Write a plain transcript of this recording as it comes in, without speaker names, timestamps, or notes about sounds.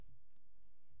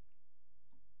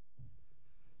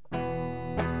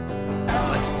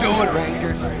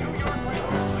Rogers.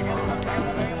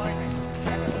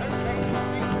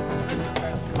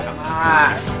 Come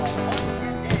on.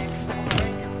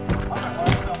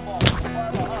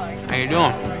 How you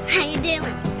doing? How you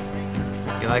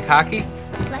doing? You like hockey?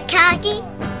 Like hockey?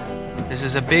 This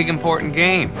is a big, important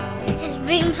game. It's a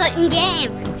big important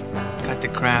game. Cut the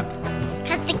crap.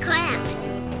 Cut the crap.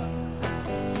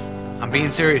 I'm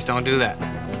being serious. Don't do that.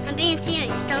 I'm being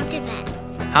serious. Don't do that.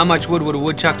 How much wood would a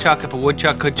woodchuck chuck if a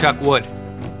woodchuck could chuck wood?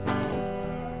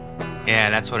 Yeah,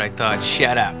 that's what I thought.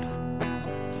 Shut up.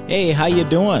 Hey, how you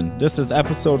doing? This is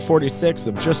episode 46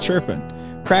 of Just Chirpin'.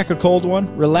 Crack a cold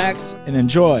one, relax, and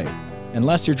enjoy.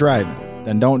 Unless you're driving,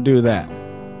 then don't do that.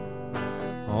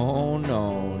 Oh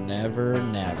no, never,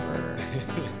 never.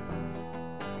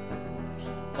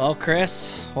 Well,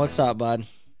 Chris, what's up, bud?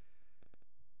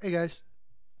 Hey guys,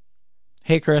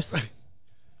 Hey, Chris.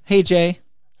 Hey, Jay.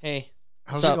 Hey,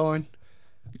 how's What's it up? going?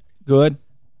 Good.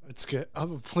 It's good.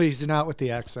 I'm pleased not with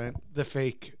the accent, the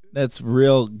fake. That's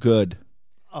real good.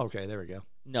 Okay, there we go.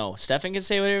 no, Stefan can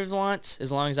say whatever he wants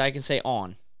as long as I can say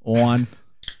on. On.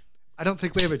 I don't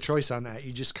think we have a choice on that.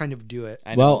 You just kind of do it.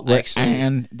 I Well, know, we're actually,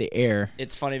 on the air.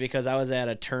 it's funny because I was at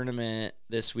a tournament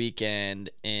this weekend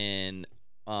in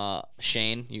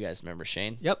Shane. You guys remember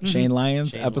Shane? Yep. Shane Lyons,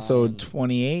 Shane episode Lyons.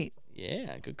 28.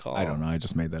 Yeah, good call. I don't know. I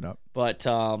just made that up. But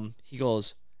he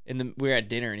goes, we were at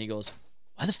dinner, and he goes,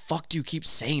 "Why the fuck do you keep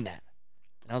saying that?"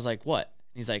 And I was like, "What?"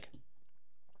 And he's like,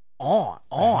 "On."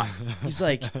 He's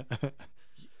like,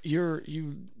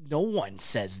 no one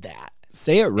says that.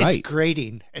 Say it right. It's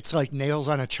grating. It's like nails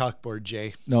on a chalkboard,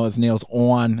 Jay. No, it's nails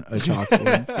on a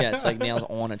chalkboard Yeah, it's like nails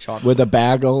on a chalkboard. with a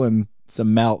bagel and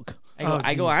some milk.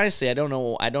 I go geez. honestly, I don't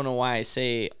know why I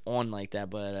say on like that,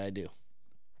 but I do.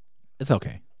 It's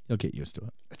okay. You'll get used to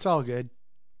it. It's all good.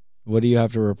 What do you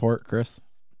have to report, Chris?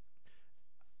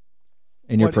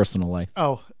 In your What- personal life.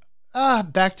 Oh,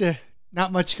 back to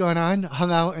not much going on.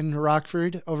 Hung out in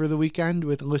Rockford over the weekend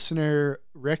with listener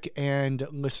Rick and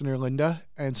listener Linda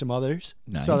and some others.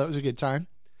 Nice. So that was a good time.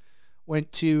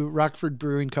 Went to Rockford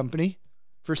Brewing Company.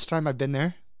 First time I've been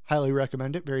there. Highly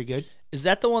recommend it. Very good. Is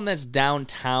that the one that's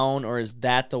downtown, or is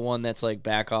that the one that's like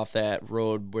back off that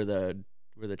road where the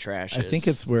trash I is? think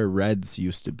it's where Reds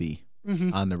used to be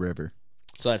on the river.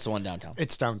 so. That's the one downtown.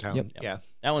 It's downtown. Yep. Yeah.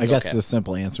 That I one's guess okay. the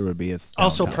simple answer would be it's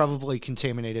Also downtown. probably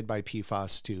contaminated by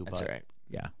PFAS too. That's but all right.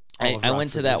 Yeah. all of I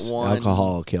went to Rockford that is. one.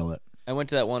 Alcohol will kill it. I went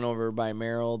to that one over by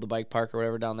Merrill, the bike park or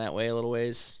whatever, down that way a little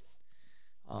ways.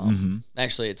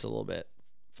 Actually, it's a little bit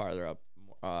farther up.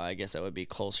 I guess that would be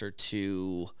closer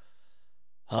to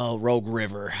Rogue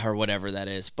River or whatever that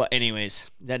is. But anyways,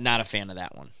 not a fan of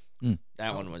that one.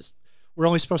 That one was We're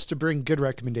only supposed to bring good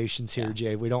recommendations here,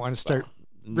 Jay. We don't want to start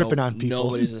ripping on people.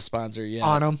 Nobody's a sponsor yet.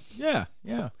 on them. Yeah.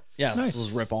 Yeah. Yeah, Nice. let's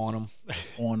just rip on them.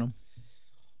 On them.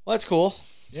 Well, that's cool.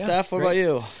 Yeah, Steph, what great.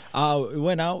 about you? We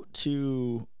went out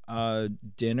to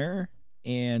dinner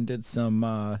and did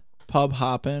some pub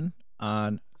hopping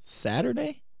on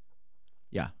Saturday.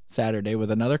 Yeah, Saturday with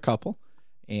another couple.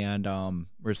 And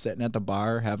we're sitting at the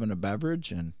bar having a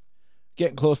beverage and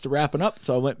getting close to wrapping up.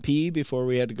 So I went pee before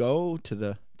we had to go to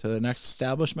the next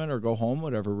establishment or go home,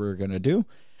 whatever we were going to do.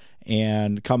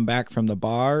 And come back from the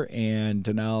bar, and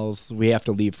Danelle's, we have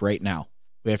to leave right now.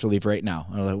 We have to leave right now.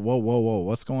 And I'm like, whoa,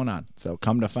 what's going on? So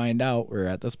come to find out, we're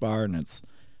at this bar, and it's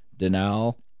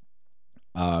Danelle,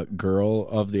 girl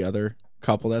of the other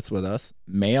couple that's with us,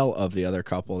 male of the other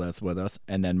couple that's with us,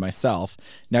 and then myself.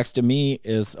 Next to me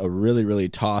is a really, really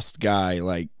tossed guy,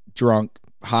 like drunk,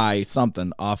 high,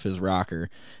 something off his rocker.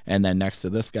 And then next to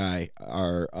this guy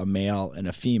are a male and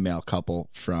a female couple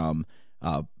from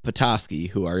Petoskey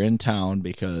who are in town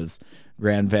because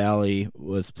Grand Valley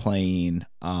was playing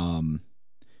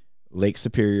Lake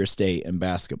Superior State in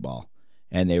basketball,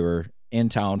 and they were in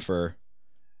town for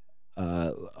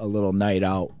a little night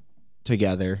out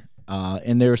together,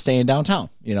 and they were staying downtown,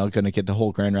 going to get the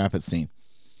whole Grand Rapids scene.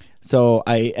 So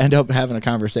I end up having a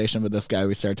conversation with this guy.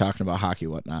 We started talking about hockey,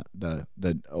 whatnot, the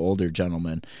older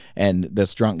gentleman, and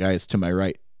this drunk guy is to my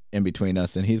right in between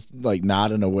us, and he's like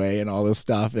nodding away and all this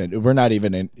stuff, and we're not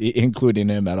even including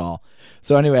him at all.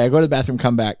 So anyway, I go to the bathroom,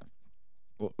 come back.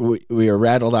 We are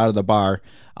rattled out of the bar.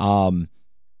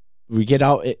 We get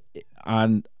out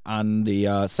on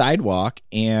the sidewalk,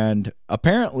 and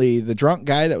apparently the drunk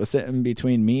guy that was sitting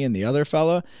between me and the other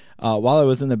fella, while I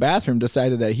was in the bathroom,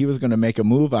 decided that he was going to make a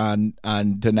move on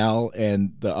Danelle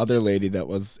and the other lady that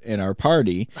was in our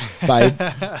party by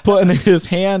putting his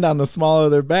hand on the small of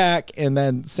their back and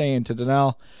then saying to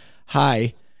Danelle,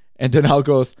 "Hi," and Danelle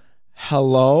goes,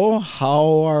 "Hello,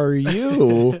 how are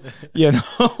you?"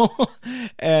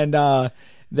 And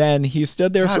then he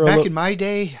stood there God, for a back little. in my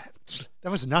day, That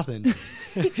was nothing.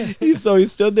 So he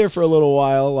stood there for a little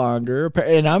while longer,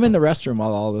 and I'm in the restroom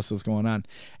while all this is going on,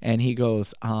 and he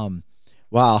goes,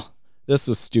 "Wow, this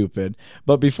was stupid."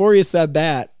 But before he said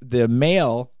that, the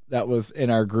male that was in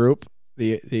our group,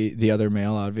 the other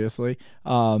male, obviously,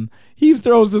 he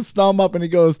throws his thumb up and he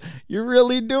goes, "You're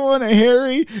really doing it,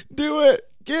 Harry. Do it.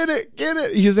 Get it, get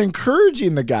it." He's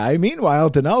encouraging the guy. Meanwhile,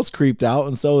 Danelle's creeped out,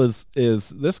 and so is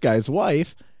this guy's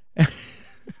wife.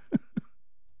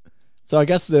 So I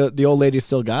guess the old lady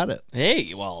still got it.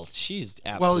 Hey, well, she's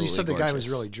absolutely Well, you said the guy was gorgeous.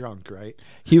 really drunk, right?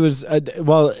 He was I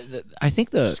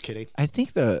think Just kidding.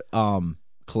 the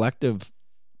collective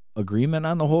agreement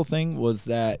on the whole thing was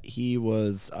that he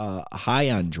was high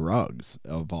on drugs,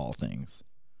 of all things.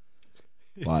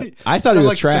 But I thought he Sound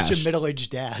was like trash. such a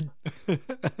middle-aged dad.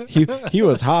 He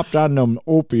was hopped on them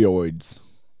opioids.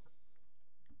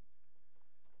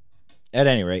 At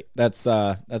any rate, that's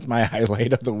my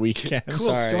highlight of the weekend.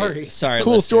 Cool story. Sorry,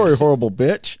 Cool listeners. story, horrible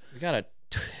bitch. We got a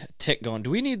tick going. Do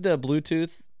we need the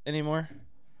Bluetooth anymore?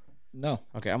 No.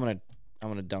 Okay, I'm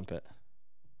gonna dump it.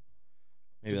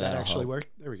 Maybe Did that that'll actually help. work?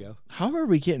 There we go. How are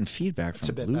we getting feedback That's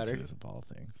from a bit Bluetooth better. of all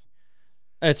things?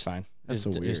 It's fine. That's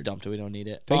Just so weird. dumped it. We don't need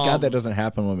it. Thank God that doesn't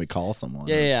happen when we call someone.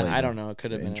 or Yeah, play I the- don't know. It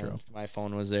could have the been intro. my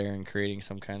phone was there and creating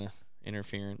some kind of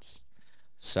interference.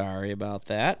 Sorry about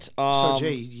that. So,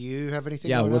 Jay, you have anything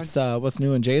Yeah, going on? what's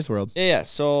new in Jay's world? Yeah.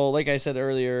 So, like I said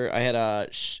earlier, I had a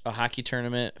hockey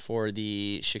tournament for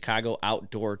the Chicago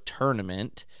Outdoor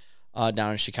Tournament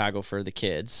down in Chicago for the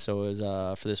kids. So it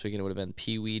was for this weekend. It would have been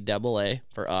Pee Wee AA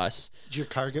for us. Did your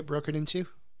car get broken into?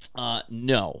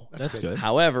 No. That's good.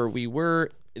 However, we were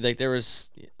like there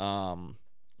was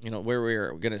where we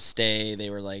were gonna stay. They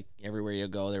were like everywhere you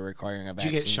go, they were requiring a Did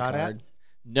you vaccine get shot card. at?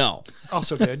 No.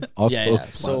 Also good. Also, Yeah.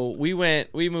 So we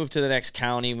moved to the next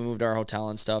county. We moved our hotel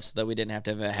and stuff so that we didn't have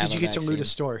to have Did you a get to loot a vaccine.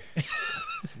 store?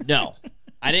 No.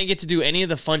 I didn't get to do any of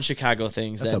the fun Chicago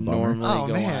things That's a that bummer. normally Oh,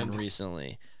 go man. on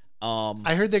recently.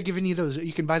 I heard they're giving you those.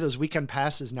 You can buy those weekend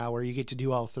passes now where you get to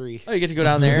do all three. Oh, you get to go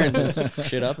down there and just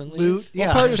shit up and leave? Loot. what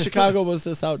Yeah. part of Chicago was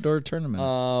this outdoor tournament?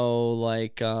 Oh,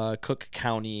 like Cook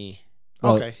County.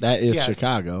 Well, okay. that is Yeah.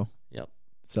 Chicago. Yep.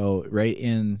 So right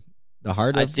in the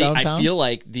heart I of think downtown. I feel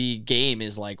like the game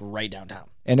is like right downtown.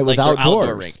 And it was Like their outdoors.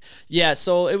 outdoor rink. Yeah,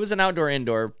 so it was an outdoor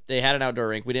indoor. They had an outdoor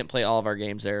rink. We didn't play all of our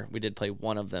games there. We did play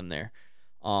one of them there.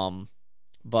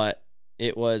 But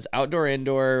it was outdoor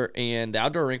indoor, and the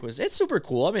outdoor rink it's super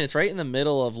cool. I mean, it's right in the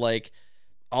middle of like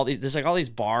there's like all these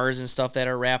bars and stuff that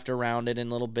are wrapped around it and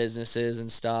little businesses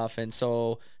and stuff. And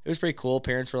so it was pretty cool.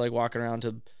 Parents were like walking around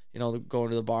to going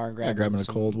to the bar and grabbing a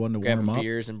some- cold one to grabbing warm up.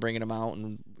 beers and bringing them out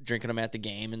and drinking them at the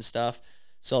game and stuff.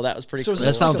 So that was pretty So cool. is That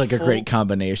this sounds like like a a great full-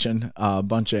 combination. A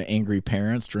bunch of angry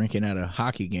parents drinking at a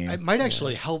hockey game. It might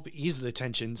actually help ease the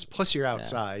tensions. Plus, you're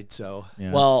outside, so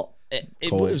Yeah, Well, it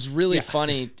cold. was really Yeah.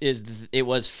 funny. It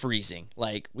was freezing.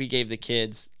 Like we gave the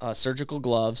kids surgical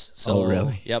gloves. So Oh,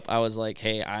 really? Yep. I was like,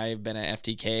 hey, I've been at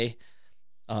FTK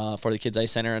for the Kids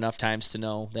Ice Center enough times to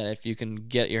know that if you can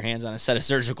get your hands on a set of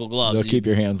surgical gloves, they'll keep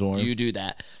your hands warm. you do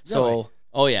that. So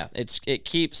oh yeah, it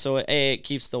keeps it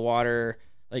keeps the water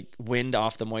like wind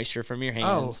off the moisture from your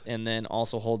hands, and then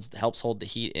also helps hold the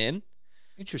heat in.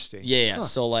 interesting. Yeah. Huh.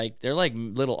 So like they're like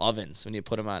little ovens when you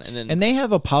put them on, and then And they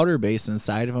have a powder base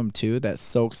inside of them too that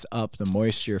soaks up the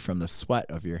moisture from the sweat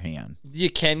of your hand. you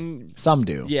can. Some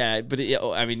do. Yeah, but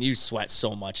I mean, you sweat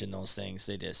so much in those things.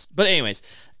 They just. But anyways,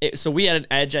 so we had an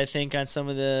edge, I think, on some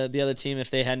of the other team if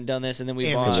they hadn't done this, and then we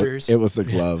Amateurs. It was the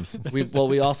gloves.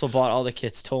 we also bought all the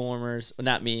kids toe warmers. Well,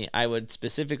 not me. I would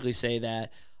specifically say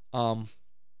that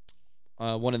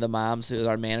one of the moms who is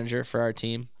our manager for our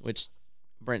team, which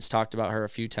Brent's talked about her a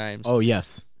few times. Oh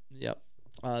yes. Yep.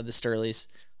 The Sturleys.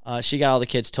 She got all the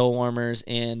kids toe warmers,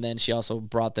 and then she also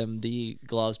brought them the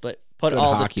gloves, but put Good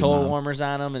all the hockey toe mom. warmers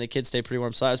on them, and the kids stayed pretty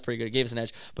warm. So that was pretty good. It gave us an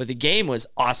edge. But the game was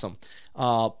awesome.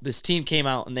 This team came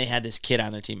out, and they had this kid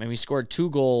on their team, and we scored 2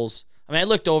 goals. I mean, I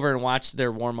looked over and watched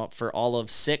their warm up for all of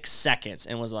 6 seconds,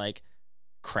 and was like,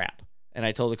 crap. And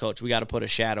I told the coach, we got to put a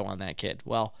shadow on that kid.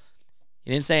 Well, he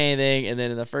didn't say anything, and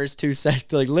then in the first 2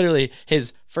 seconds, like literally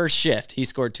his first shift, he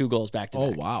scored 2 goals back to Oh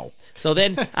back. wow. So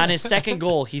then on his second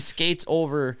goal, he skates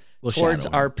over Little towards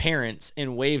shadow him. our parents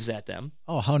and waves at them.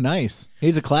 Oh, how nice.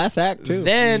 He's a class act too.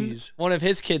 Then Jeez. one of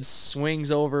his kids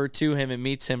swings over to him and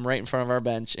meets him right in front of our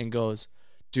bench and goes,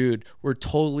 dude, we're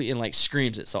totally, and like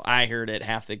screams it. So I heard it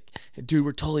dude,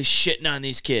 we're totally shitting on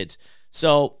these kids.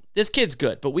 So this kid's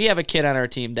good, but we have a kid on our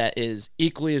team that is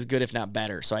equally as good, if not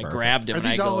better. So I grabbed him Are and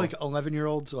I these go, all like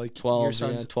 11-year-olds? Like 12, your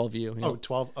yeah, sons? 12U. Oh,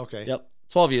 12. Okay. Yep.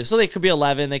 12U. So they could be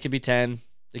 11, they could be 10.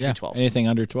 They can do 12. Anything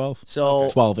under 12? So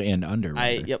 12 and under.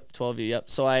 Rather. 12 yep.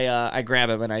 So I grab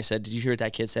him and I said, "Did you hear what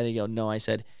that kid said?" He go, "No." I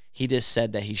said, "He just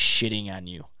said that he's shitting on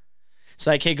you." So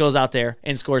that kid goes out there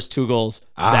and scores 2 goals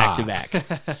back to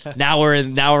back. Now we're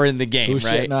in the game, Who's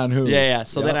right? shitting on who? Yeah.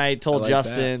 So then I told I like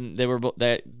Justin,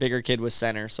 that bigger kid was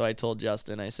center. So I told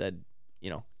Justin, I said,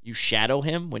 you shadow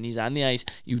him when he's on the ice.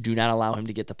 You do not allow him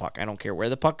to get the puck. I don't care where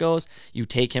the puck goes. You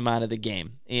take him out of the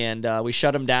game. And we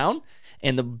shut him down.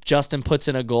 And Justin puts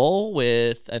in a goal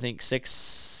with, I think,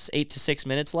 8 to 6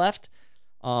 minutes left.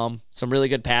 Some really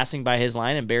good passing by his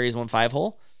line, and Barry's 1-5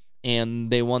 hole. And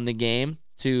they won the game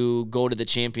to go to the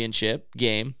championship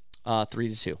game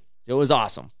 3-2. It was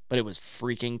awesome, but it was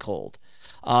freaking cold.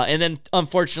 And then,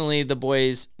 unfortunately, the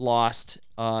boys lost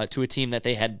to a team that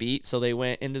they had beat. So they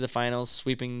went into the finals,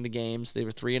 sweeping the games. They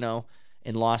were 3-0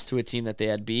 and lost to a team that they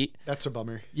had beat. That's a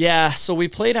bummer. Yeah, so we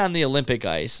played on the Olympic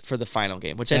ice for the final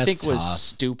game, which I think was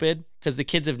stupid because the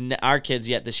kids our kids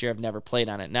yet this year have never played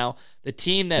on it. Now, the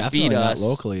team that Definitely beat not us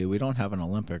locally, we don't have an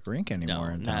Olympic rink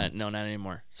anymore. not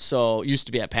anymore. So it used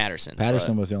to be at Patterson.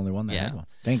 Patterson but was the only one that had one.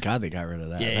 Thank God they got rid of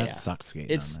that. Yeah, that yeah. sucks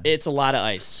skating. It's a lot of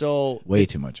ice. So way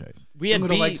too much ice. we had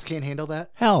Little beat legs can't handle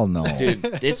that. Hell no,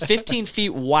 dude. It's 15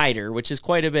 feet wider, which is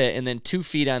quite a bit, and then 2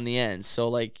 feet on the ends. So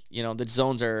the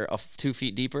zones are 2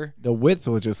 feet deeper. The width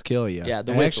will just kill you. Yeah,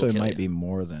 the it width actually will kill might you. be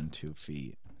more than 2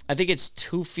 feet. I think it's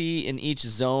 2 feet in each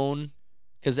zone,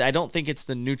 because I don't think it's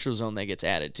the neutral zone that gets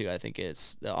added to. I think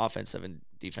it's the offensive and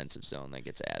defensive zone that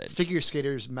gets added. Figure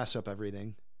skaters mess up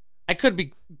everything. I could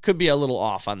be a little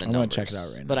off on the I'm numbers. gonna check it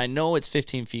out right now. But I know it's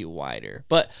 15 feet wider.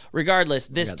 But regardless,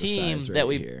 this got the team size that right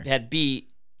we here. had beat,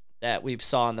 that we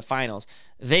saw in the finals,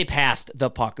 they passed the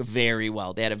puck very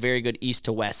well. They had a very good east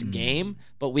to west game,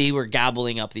 but we were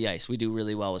gobbling up the ice. We do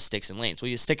really well with sticks and lanes. Well,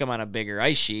 you stick them on a bigger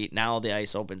ice sheet. Now the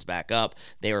ice opens back up.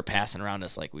 They were passing around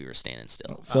us like we were standing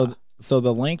still. So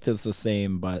the length is the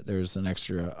same, but there's an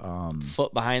extra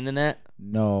Foot behind the net.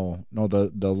 No,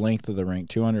 the length of the rink,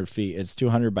 200 feet. It's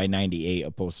 200 by 98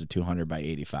 opposed to 200 by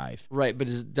 85. Right, but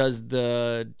does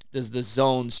the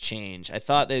zones change? I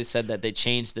thought they said that they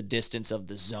changed the distance of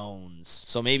the zones.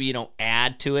 So maybe you don't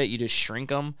add to it, you just shrink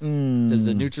them. Does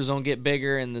the neutral zone get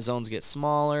bigger and the zones get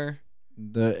smaller?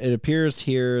 It appears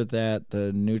here that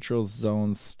the neutral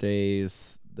zone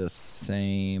stays the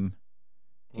same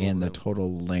and the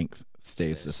total length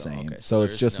stays the same. Okay, so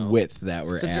it's there's just no- width that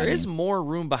we're adding. Because there is more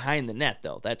room behind the net,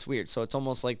 though. That's weird. So it's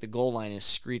almost like the goal line is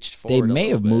screeched They forward. may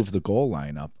a have little moved the goal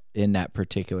line up in that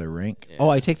particular rink. Yeah. Oh,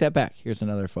 I take that back. Here's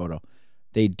another photo.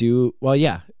 They do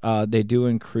they do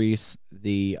increase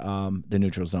the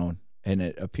neutral zone, and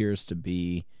it appears to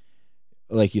be,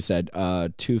 like you said,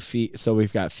 2 feet. So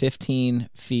we've got 15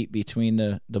 feet between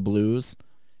the Blues,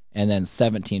 and then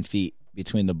 17 feet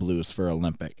between the Blues for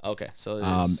Olympic. Okay, so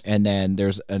there's, And then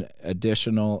there's an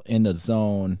additional in the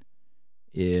zone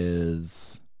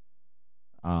is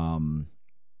a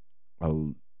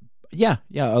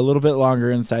little bit longer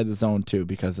inside the zone too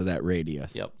because of that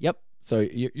radius. Yep. So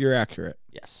you're accurate.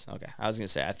 yes. Okay, I was gonna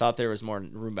say I thought there was more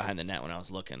room behind the net when I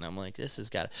was looking. I'm like, this has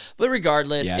got. But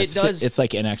regardless, Yeah, it does. It's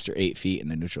like an extra 8 feet in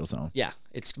the neutral zone. Yeah,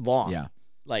 it's long. Yeah.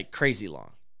 Like crazy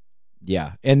long.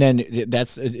 Yeah, and then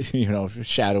that's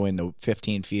shadowing the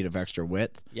 15 feet of extra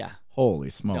width. Yeah. Holy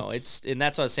smokes! No, and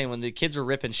that's what I was saying when the kids were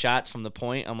ripping shots from the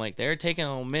point. I'm like, they're taking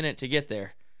a minute to get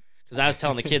there, because I was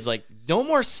telling the kids like, no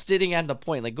more sitting at the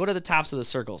point. Like, go to the tops of the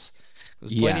circles.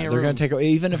 There's plenty of they're room. gonna take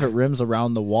even if it rims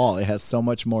around the wall, it has so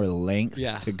much more length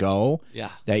to go.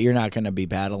 Yeah. That you're not gonna be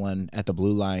battling at the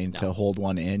blue line to hold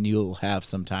one in. You'll have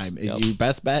some time. Yep. Your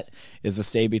best bet is to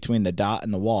stay between the dot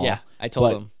and the wall. Yeah, I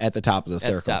told but them. at the top of the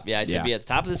circle. At the top. Yeah, I said be at the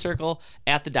top of the circle,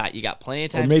 at the dot. You got plenty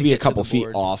of time. Or maybe to a get couple to the feet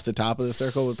board. off the top of the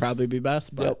circle would probably be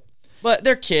best. But But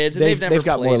they're kids, and they've never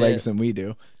got more played legs it. than we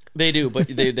do. They do, but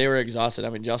they were exhausted. I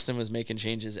mean, Justin was making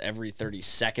changes every 30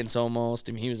 seconds almost.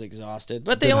 I mean, he was exhausted.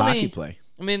 But they Good only hockey play.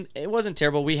 I mean, it wasn't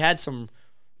terrible. We had some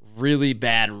really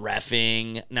bad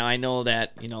reffing. Now I know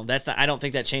that that's not, I don't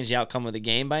think that changed the outcome of the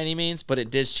game by any means, but it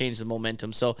did change the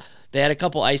momentum. So they had a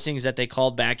couple icings that they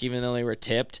called back, even though they were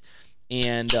tipped,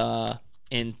 and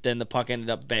then the puck ended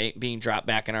up being dropped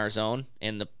back in our zone,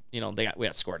 and we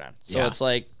got scored on. So it's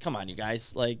like, come on, you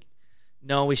guys, like.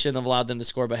 No, we shouldn't have allowed them to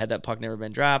score, but had that puck never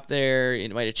been dropped there,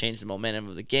 it might have changed the momentum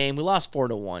of the game. We lost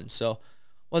 4-1, so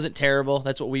wasn't terrible.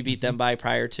 That's what we beat them by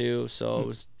prior to, so it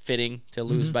was fitting to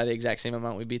lose by the exact same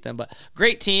amount we beat them. But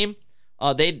great team.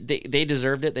 They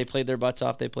deserved it. They played their butts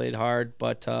off. They played hard,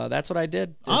 but that's what I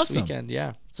did this weekend.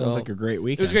 Yeah, Sounds like a great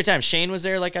weekend. It was a great time. Shane was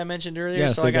there, like I mentioned earlier. Yeah,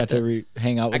 so I got to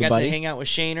hang out with a buddy. I got to hang out with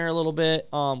Shaner a little bit.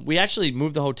 We actually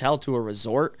moved the hotel to a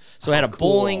resort, so it had a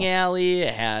bowling alley,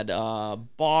 it had a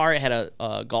bar, it had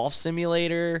a golf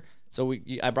simulator. So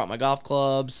I brought my golf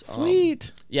clubs.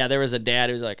 Sweet. Yeah, there was a dad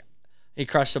who was like, he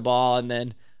crushed the ball, and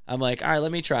then I'm like, all right,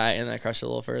 let me try. And then I crushed it a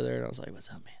little further, and I was like, what's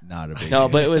up, man? Not a big No,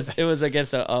 but it was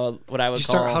against what I would call. You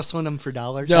start hustling them for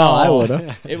dollars? No, I would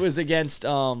have. It was against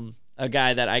a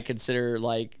guy that I consider,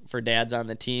 like, for dads on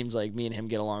the teams, like, me and him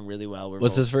get along really well.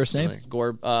 What's his first name?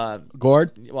 Gord.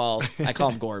 Gord? Well, I call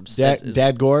him Gorbs.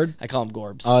 Dad Gord? I call him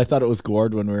Gorbs. Oh, I thought it was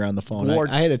Gord when we were on the phone.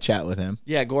 I had a chat with him.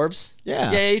 Yeah, Gorbs?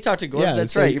 Yeah. Yeah, you talked to Gorbs. Yeah,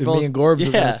 that's so right. You're both, me and Gorbs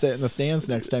are going to sit in the stands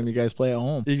next time you guys play at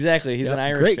home. Exactly. He's an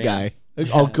Irish Great fan. guy.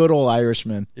 Oh, good old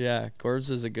Irishman. Yeah, Gorbs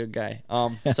is a good guy.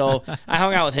 So I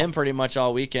hung out with him pretty much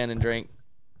all weekend and drank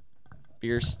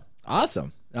beers.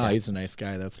 Awesome. Oh, he's a nice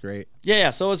guy. That's great. Yeah,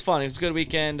 so it was fun. It was a good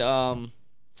weekend.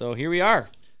 So here we are.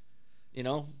 You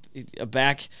know,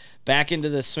 back into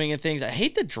the swing of things. I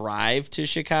hate the drive to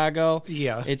Chicago.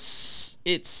 Yeah. It's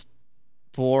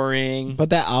boring.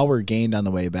 But that hour gained on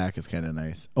the way back is kind of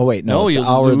nice. Oh, wait. No, it's you the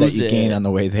hour that lose you it. gain on the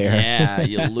way there. Yeah,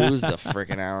 you lose the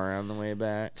freaking hour on the way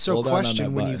back. So Hold on that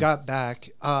question, when you button. got back,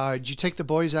 did you take the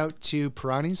boys out to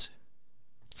Pirani's?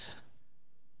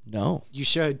 No. You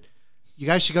should. You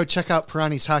guys should go check out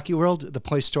Pirani's Hockey World, the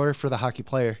play store for the hockey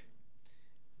player.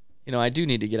 You know, I do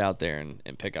need to get out there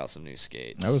and pick out some new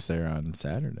skates. I was there on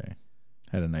Saturday.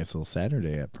 Had a nice little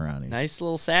Saturday at Pirani's. Nice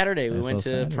little Saturday. We Nice went to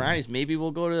little Saturday. Pirani's. Maybe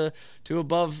we'll go to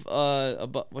above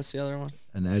what's the other one?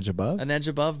 An edge above? An edge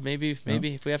above. Maybe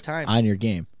if we have time. On your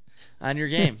game. On your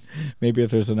game. Maybe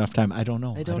if there's enough time. I don't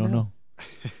know. I don't know.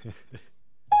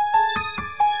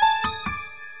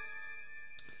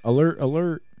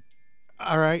 Alert.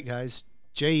 All right, guys.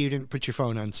 Jay, you didn't put your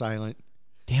phone on silent.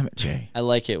 Damn it, Jay. I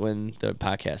like it when the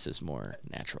podcast is more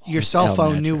natural. Your cell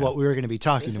phone knew natural. what we were going to be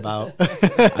talking about.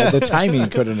 The timing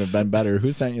couldn't have been better.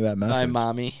 Who sent you that My message?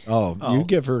 mommy. Oh, you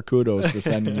give her kudos for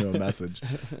sending you a message.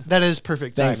 That is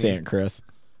perfect timing. Thanks, Aunt Chris.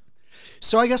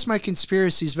 So I guess my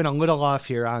conspiracy's been a little off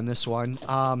here on this one.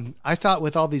 I thought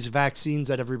with all these vaccines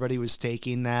that everybody was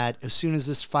taking, that as soon as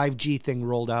this 5G thing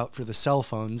rolled out for the cell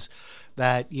phones,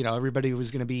 that, you know, everybody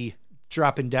was going to be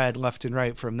dropping dead left and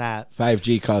right from that.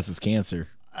 5G causes cancer.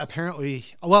 Apparently,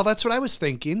 well, that's what I was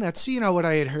thinking. That's, you know, what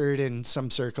I had heard in some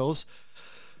circles.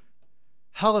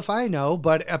 Hell if I know,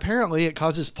 but apparently it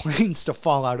causes planes to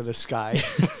fall out of the sky.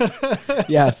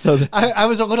 Yeah, so I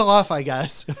was a little off, I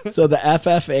guess. so the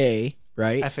FFA,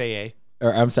 right? FAA.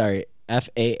 Or I'm sorry,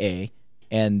 FAA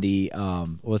and the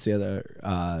what's the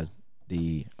other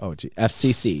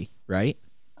FCC, right?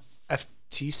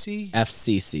 FTC?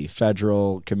 FCC,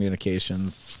 Federal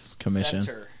Communications Commission.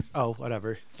 Center. Oh,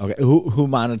 whatever. Okay, who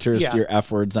monitors Yeah. your F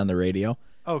words on the radio?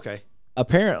 Okay.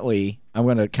 Apparently, I'm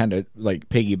going to kind of like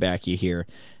piggyback you here.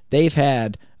 They've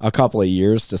had a couple of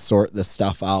years to sort this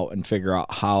stuff out and figure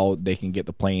out how they can get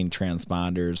the plane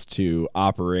transponders to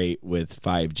operate with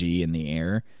 5G in the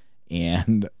air,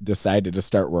 and decided to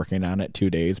start working on it 2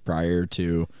 days prior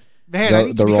to Man, I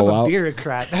need to become rollout. a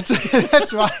bureaucrat.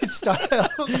 That's my style.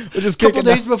 just a couple kicking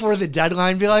days before the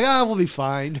deadline, be like, we'll be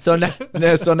fine. So now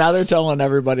they're telling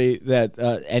everybody that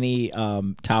any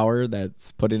tower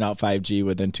that's putting out 5G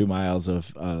within 2 miles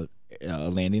of a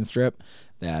landing strip,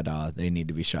 that they need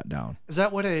to be shut down. Is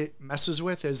that what it messes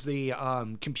with? Is the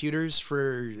computers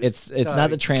for? It's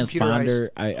not the transponder.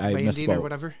 I landing misspoke. or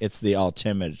whatever? It's the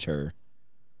altimeter,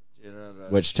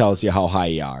 which tells you how high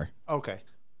you are. Okay.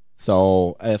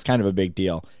 So it's kind of a big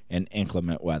deal in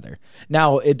inclement weather.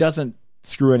 Now, it doesn't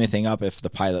screw anything up if the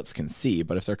pilots can see,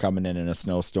 but if they're coming in a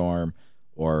snowstorm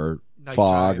or Nighttime,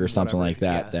 fog or something whatever, like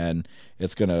that, yeah. then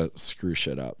it's going to screw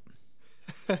shit up.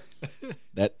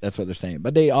 That's what they're saying.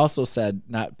 But they also said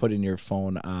not putting your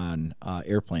phone on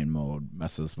airplane mode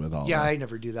messes with all Yeah, that. I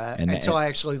never do that And until I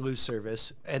actually lose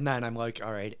service, and then I'm like,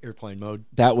 all right, airplane mode.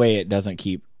 That way it doesn't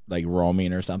keep like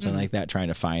roaming or something Mm-hmm. like that, trying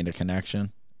to find a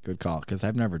connection. Good call, because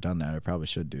I've never done that. I probably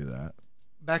should do that.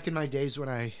 Back in my days when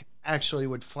I actually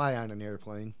would fly on an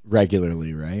airplane.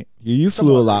 Regularly, right? You flew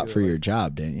Somewhat a lot for regularly. your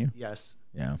job, didn't you? Yes.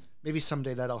 Yeah. Maybe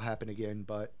someday that'll happen again,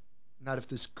 but not if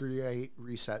this great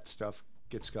reset stuff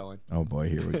gets going. Oh boy,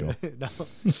 here we go. No.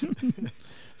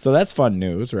 So that's fun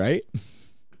news, right?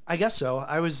 I guess so.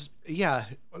 I was,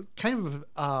 kind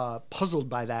of puzzled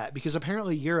by that because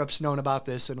apparently Europe's known about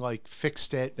this and like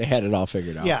fixed it. They had it all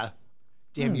figured out. Yeah.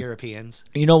 Damn Europeans.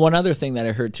 You know, one other thing that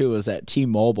I heard too is that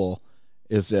T-Mobile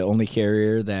is the only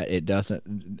carrier that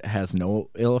has no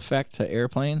ill effect to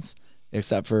airplanes,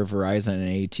 except for Verizon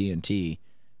and AT&T.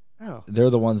 Oh. They're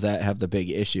the ones that have the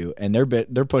big issue, and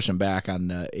they're pushing back on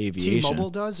the aviation. T-Mobile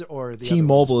does, or the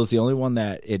T-Mobile is the only one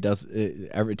that it does.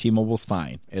 T-Mobile's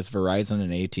fine. It's Verizon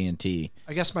and AT&T.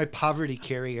 I guess my poverty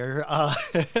carrier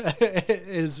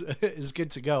is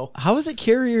good to go. How is it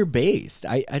carrier based?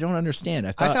 I don't understand.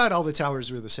 I thought all the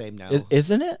towers were the same now.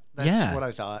 Isn't it? That's what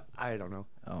I thought. I don't know.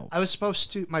 Oh.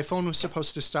 My phone was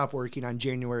supposed to stop working on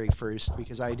January 1st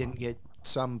because I didn't get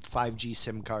some 5G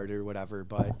SIM card or whatever,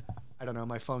 but I don't know.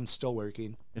 My phone's still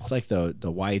working. It's like the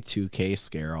Y2K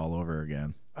scare all over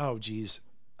again. Oh, geez.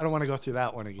 I don't want to go through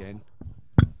that one again.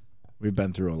 We've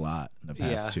been through a lot in the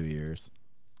past Yeah. 2 years.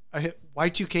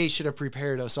 Y2K should have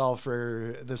prepared us all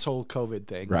for this whole COVID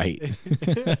thing. Right.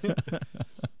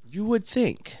 You would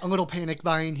think. A little panic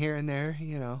buying here and there,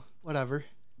 whatever.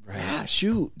 Yeah,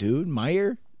 shoot, dude.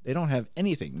 Meyer, they don't have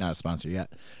anything. Not a sponsor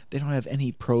yet. They don't have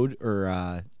any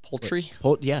Poultry?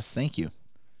 Yes, thank you.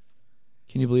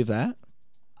 Can you believe that?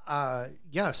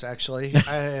 Yes, actually.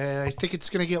 I think it's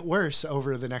going to get worse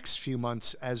over the next few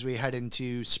months as we head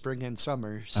into spring and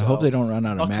summer. So I hope they don't run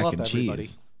out of buckle mac up, and everybody.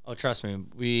 cheese. Oh, trust me,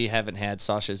 we haven't had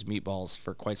sausage meatballs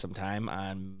for quite some time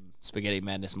on Spaghetti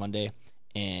Madness Monday,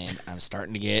 and I'm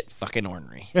starting to get fucking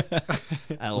ornery.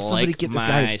 I somebody like get this my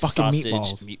guy his fucking sausage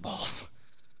meatballs. meatballs.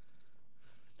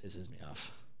 Pisses me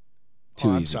off.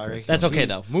 I'm easy, sorry. Chris. That's okay Jeez.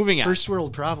 though. Moving on. First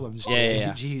world problems. Yeah, Jay. yeah,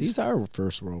 yeah. Jeez. These are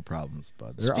first world problems,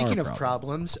 but there Speaking are of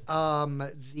problems,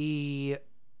 the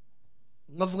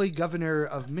lovely governor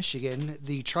of Michigan,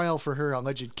 the trial for her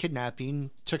alleged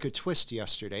kidnapping took a twist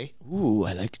yesterday. Ooh,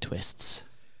 I like twists.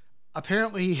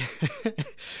 Apparently,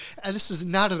 and this is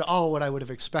not at all what I would have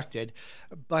expected,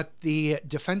 but the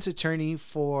defense attorney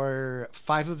for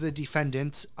 5 of the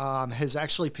defendants has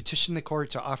actually petitioned the court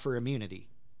to offer immunity.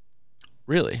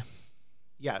 Really?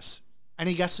 Yes.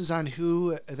 Any guesses on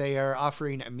who they are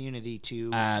offering immunity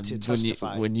to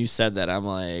testify? When you said that, I'm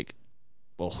like,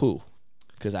 well, who?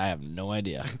 Because I have no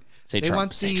idea. Say They Trump.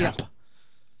 want Say the- Trump.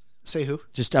 Say who?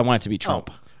 Just I want it to be Trump.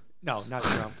 No, not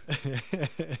Trump.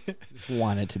 Just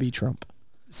want it to be Trump.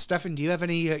 Stefan, do you have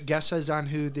any guesses on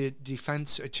who the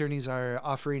defense attorneys are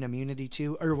offering immunity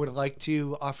to or would like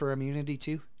to offer immunity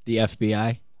to? The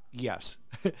FBI. Yes.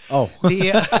 Oh,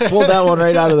 The, pulled that one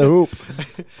right out of the hoop.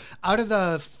 out of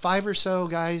the 5 or so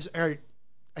guys, or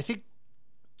I think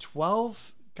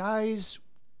 12 guys,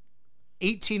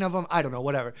 18 of them, I don't know,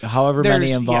 whatever. However many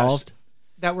There's- involved. yes,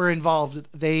 that were involved,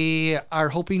 they are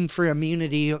hoping for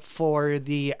immunity for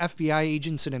the FBI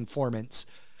agents and informants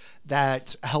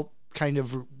that help kind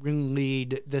of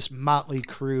ringlead this motley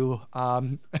crew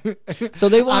So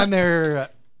they want. on their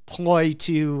ploy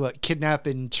to kidnap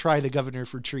and try the governor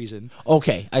for treason.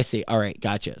 Okay, I see. All right,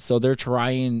 gotcha. So they're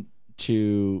trying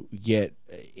to get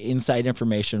inside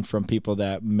information from people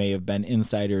that may have been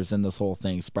insiders in this whole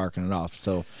thing, sparking it off.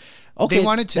 So, okay, They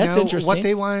wanted to that's know interesting. what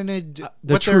they wanted.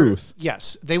 the what their- truth.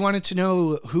 Yes. They wanted to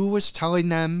know who was telling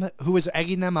them, who was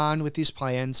egging them on with these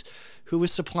plans, who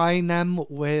was supplying them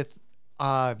with,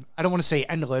 I don't want to say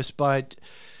endless, but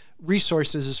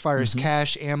resources as far as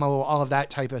cash, ammo, all of that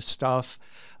type of stuff.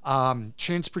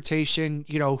 Transportation,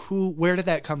 where did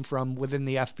that come from within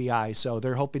the FBI? So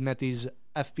they're hoping that these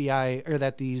FBI or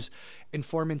that these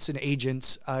informants and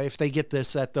agents, if they get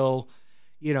this, that they'll,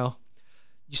 you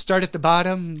start at the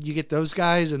bottom, you get those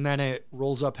guys, and then it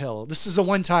rolls uphill. This is the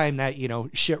one time that,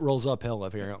 shit rolls uphill,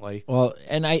 apparently. Well,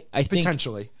 and I think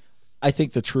Potentially. I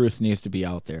think the truth needs to be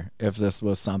out there. If this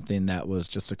was something that was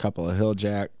just a couple of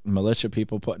hilljack militia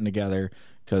people putting together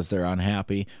because they're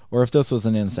unhappy, or if this was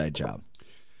an inside job.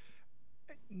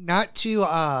 Not to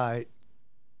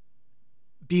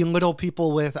belittle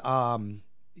people with,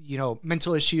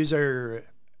 mental issues or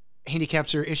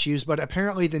handicaps or issues, but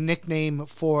apparently the nickname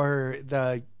for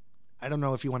I don't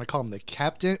know if you want to call him the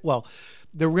captain, well,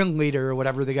 the ringleader or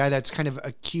whatever, the guy that's kind of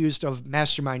accused of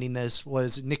masterminding this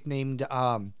was nicknamed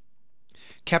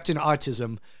Captain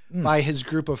Autism by his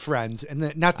group of friends.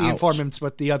 And not the Ouch. informants,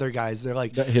 but the other guys. They're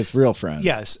like, His real friends.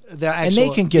 yes. And they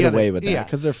can get away with that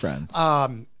because they're friends.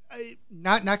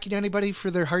 Not knocking anybody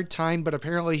for their hard time, but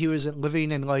apparently he was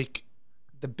living in like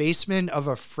the basement of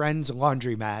a friend's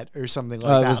laundromat or something like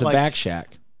that. It was a Like- vac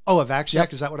shack Oh, a vac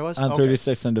shack? Is that what it was? on Okay.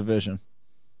 36th and Division.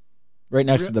 Right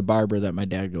next to the barber that my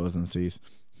dad goes and sees.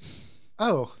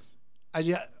 Oh,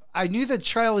 I knew the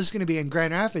trial was going to be in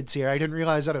Grand Rapids here. I didn't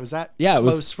realize that it was that Yeah, it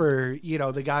was- close for,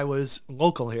 the guy was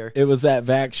local here. It was that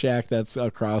vac shack that's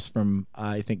across from,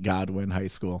 I think, Godwin High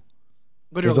School.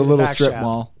 Literally There's a the little vac strip shack.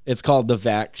 mall. It's called the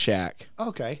Vac Shack.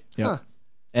 Okay. Yep. Huh.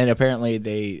 And apparently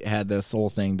they had this whole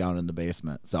thing down in the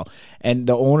basement. So, and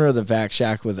the owner of the Vac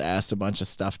Shack was asked a bunch of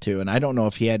stuff too. And I don't know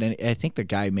if he had any, I think the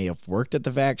guy may have worked at the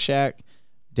Vac Shack,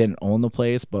 didn't own the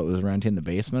place but was renting the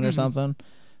basement or something.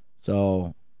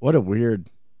 So what a weird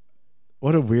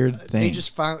thing. They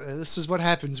just found this is what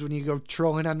happens when you go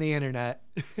trolling on the internet.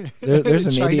 There's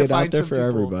an Trying to idiot out find there some for people.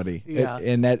 everybody.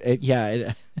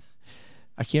 Yeah.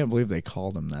 I can't believe they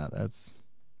called him that.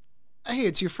 Hey,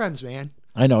 it's your friends, man.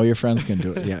 I know your friends can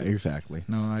do it. Yeah, exactly.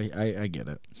 No, I get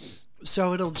it.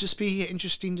 So it'll just be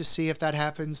interesting to see if that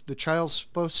happens. The trial's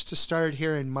supposed to start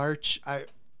here in March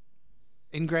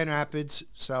in Grand Rapids,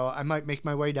 so I might make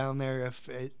my way down there if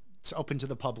it's open to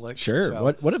the public. Sure.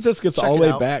 So What if this gets check all it the way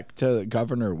out. back to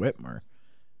Governor Whitmer?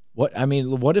 What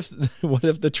if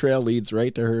the trail leads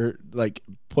right to her like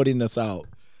putting this out?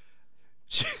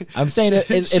 I'm saying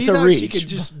it's she a thought reach. She could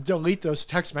just delete those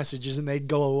text messages and they'd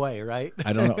go away, right?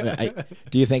 I don't know.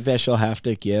 Do you think that she'll have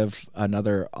to give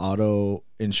another auto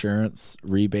insurance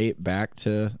rebate back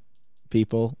to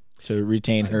people to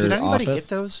retain her Did anybody office?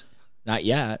 get those? Not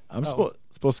yet. I'm Oh.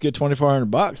 supposed to get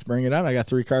 $2,400. Bring it on. I got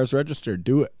 3 cars registered.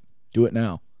 Do it. Do it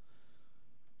now.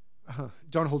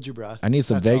 Don't hold your breath. I need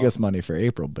some That's all. Vegas money for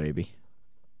April, baby.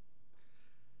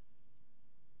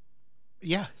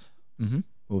 Yeah.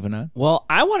 Moving on. Well,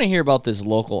 I want to hear about this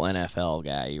local NFL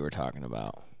guy you were talking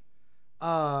about.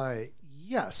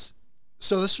 Yes.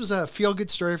 So this was a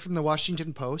feel-good story from the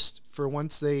Washington Post. For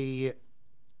once, they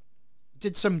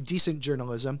did some decent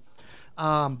journalism.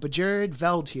 But Jared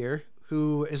Veld here,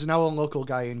 who is now a local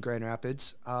guy in Grand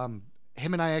Rapids,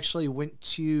 him and I actually went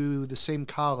to the same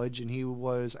college, and he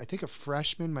was, I think, a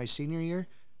freshman my senior year.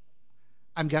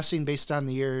 I'm guessing based on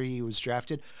the year he was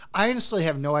drafted. I honestly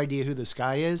have no idea who this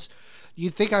guy is.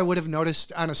 You'd think I would have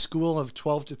noticed on a school of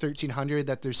 12 to 1,300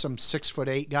 that there's some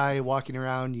 6'8" guy walking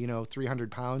around,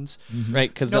 300 pounds. Right,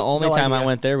 because the Nope, only no time I idea.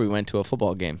 went there, we went to a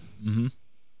football game.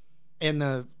 And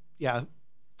the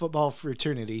football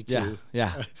fraternity too.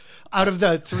 Yeah. Out of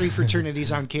the 3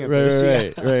 fraternities on campus.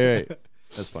 right.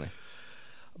 That's funny.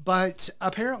 But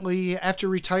apparently, after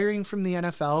retiring from the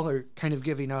NFL, or kind of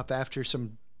giving up after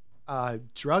some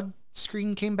drug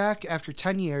screen came back after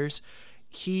 10 years,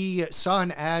 he saw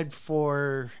an ad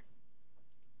for,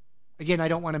 again, I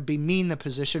don't want to bemean the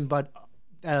position, but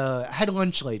head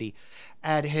lunch lady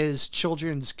at his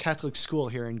children's Catholic school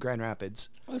here in Grand Rapids.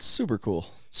 That's super cool.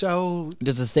 So,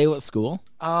 Does it say what school?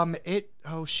 it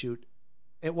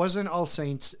wasn't All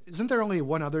Saints. Isn't there only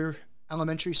one other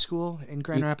elementary school in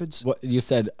Grand Rapids? What you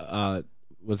said?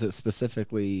 Was it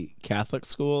specifically Catholic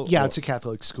school? Yeah, Or- it's a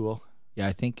Catholic school. yeah.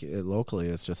 I think locally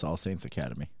it's just All Saints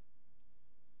Academy.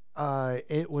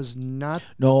 It was not.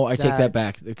 No, I take That- that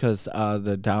back because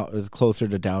closer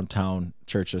to downtown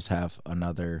churches have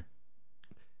another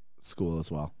school as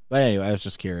well. But anyway, I was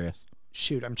just curious.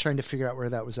 Shoot, I'm trying to figure out where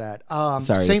that was at. Sorry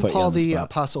to St. put you Paul on the the spot.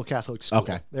 Apostle Catholic School.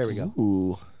 Okay. There we go.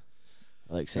 Ooh.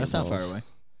 I like St. That's not far Paul's. away.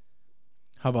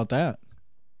 How about that?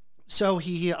 So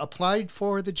he applied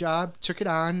for the job, took it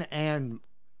on, and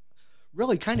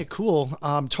really kind of cool.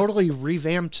 Totally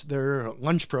revamped their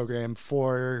lunch program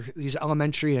for these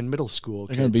elementary and middle school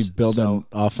They're kids. going to be building So,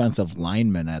 offensive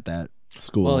linemen at that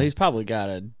school. Well, he's probably got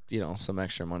some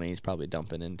extra money. He's probably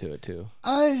dumping into it too.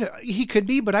 he could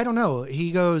be, but I don't know.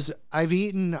 He goes, I've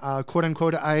eaten, quote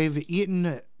unquote, I've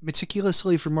eaten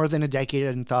meticulously for more than a decade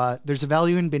and thought there's a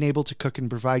value in being able to cook and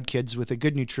provide kids with a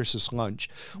good, nutritious lunch,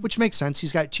 which makes sense.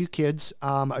 He's got 2 kids,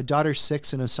 a daughter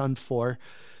 6 and a son 4,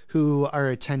 who are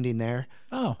attending there.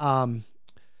 oh,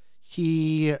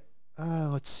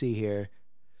 Let's see here.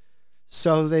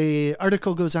 So the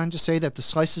article goes on to say that the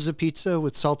slices of pizza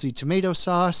with salty tomato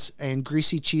sauce and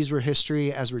greasy cheese were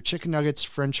history, as were chicken nuggets,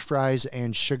 French fries,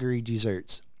 and sugary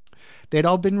desserts. They had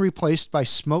all been replaced by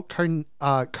smoked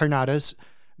carnatas,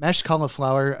 mashed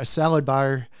cauliflower, a salad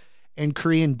bar, and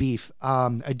Korean beef,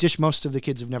 a dish most of the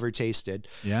kids have never tasted.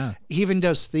 yeah. He even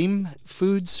does theme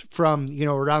foods from,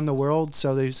 around the world.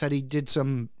 So they said he did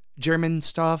some German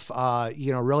stuff,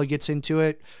 really gets into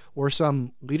it, or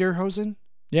some Lederhosen.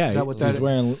 Yeah, Is that what he's that-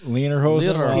 wearing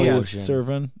Lederhosen while he was Lederhosen.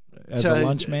 serving as to- a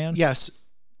lunch man. Yes.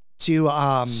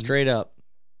 To, Straight up.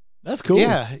 That's cool.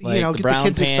 yeah, Like get the the brown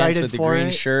kids pants excited with the for green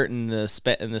it. shirt and the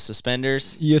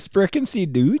suspenders. You spricken see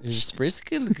dude.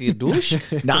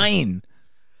 Sprisken 9.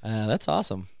 That's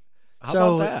awesome. How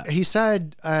So about that? he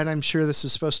said, and I'm sure this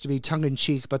is supposed to be tongue in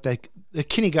cheek, but the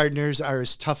kindergartners are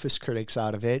his toughest critics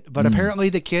out of it. But apparently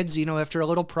the kids, after a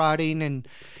little prodding and,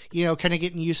 kind of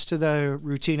getting used to the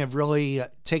routine, have really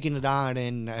taken it on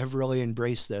and have really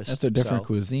embraced this. That's a different So,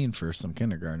 cuisine for some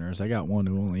kindergartners. I got one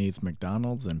who only eats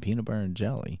McDonald's and peanut butter and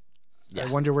jelly. I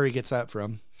wonder where he gets that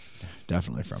from.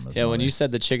 Definitely from his Yeah, when mother. you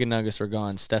said the chicken nuggets were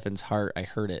gone, Stefan's heart, I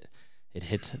heard it. It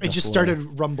hit. The It just floor.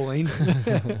 started rumbling.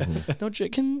 No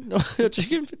chicken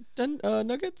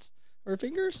nuggets or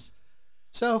fingers.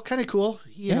 So kind of cool,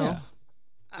 you know.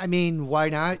 I mean, why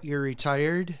not? You're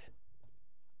retired,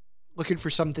 looking for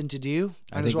something to do.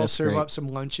 Might as well serve up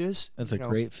some lunches. That's a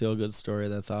great feel-good story.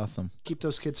 That's awesome. Keep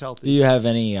those kids healthy. Do you have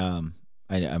any? I'm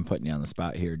putting you on the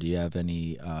spot here. Do you have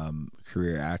any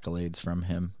career accolades from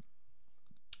him,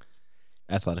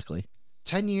 athletically?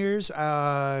 10 years.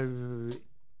 When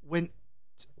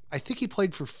I think he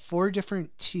played for 4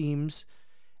 different teams,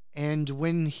 and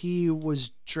when he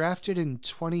was drafted in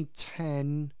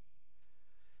 2010.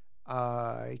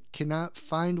 I cannot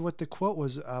find what the quote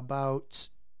was about.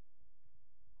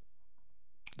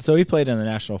 So he played in the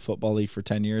National Football League for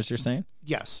 10 years, you're saying?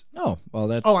 Yes. Oh, well,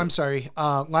 that's... Oh, I'm sorry.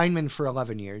 Lineman for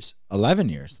 11 years. 11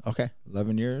 years. Okay.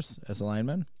 11 years as a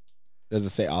lineman. Does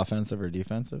it say offensive or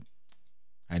defensive?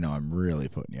 I know I'm really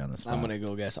putting you on the spot. I'm going to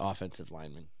go guess offensive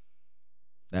lineman.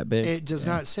 That big? It does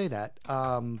not say that.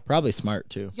 Probably smart,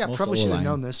 too. Yeah, Most probably should have O-line.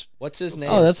 known this. What's his name?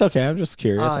 Oh, that's okay. I'm just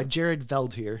curious. Jared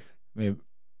Veldheer. I mean,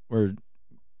 we're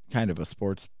kind of a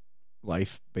sports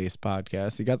life-based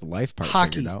podcast. You got the life part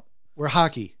figured out. We're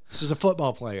hockey. This is a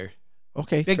football player.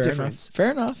 Okay, big fair difference. Enough.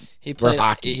 Fair enough. He played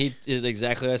hockey. He did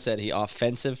exactly what I said. He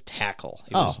offensive tackle.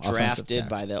 He was drafted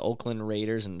by the Oakland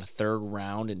Raiders in the 3rd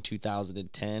round in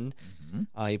 2010.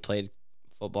 Mm-hmm. He played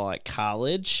football at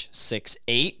college,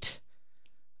 6'8",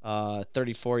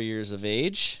 34 years of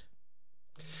age.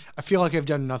 I feel like I've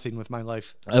done nothing with my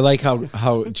life. I like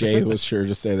how Jay was sure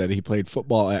to say that he played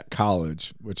football at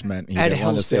college, which meant he didn't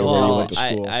want to say where he went to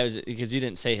school. I was because you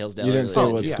didn't say Hillsdale. You didn't say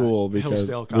what school because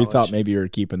we thought maybe you were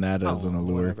keeping that as an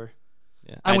allure. Whatever.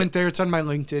 Yeah, I went there. It's on my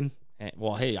LinkedIn.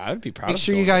 Well, hey, I would be proud. Make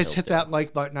sure you guys hit that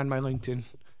like button on my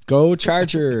LinkedIn. Go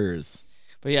Chargers!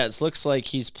 But yeah, it looks like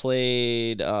he's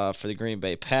played for the Green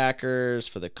Bay Packers,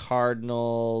 for the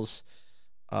Cardinals.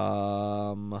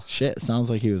 Shit, sounds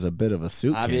like he was a bit of a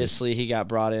suitcase. Obviously, he got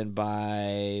brought in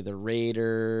by the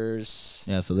Raiders.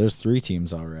 Yeah, so there's 3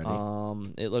 teams already.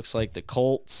 It looks like the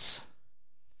Colts.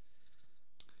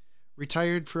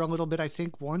 Retired for a little bit, I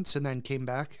think, once, and then came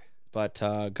back. But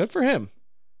good for him.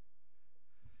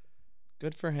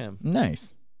 Good for him.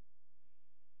 Nice.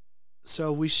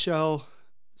 So we shall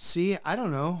see. I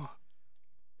don't know.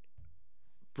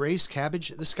 Braised cabbage.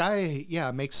 This guy,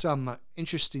 makes some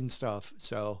interesting stuff.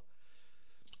 So,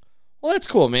 well, that's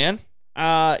cool, man.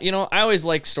 I always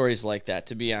like stories like that.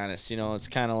 To be honest, it's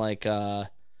kind of like, I've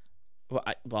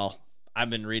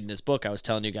been reading this book. I was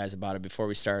telling you guys about it before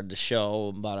we started the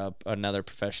show about another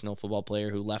professional football player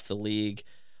who left the league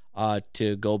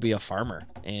to go be a farmer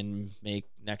and make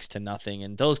next to nothing,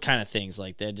 and those kind of things.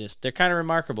 Like they're kind of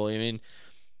remarkable. I mean,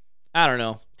 I don't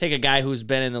know. Take a guy who's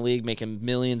been in the league making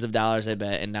millions of dollars, I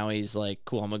bet, and now he's like,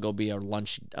 cool, I'm gonna go be a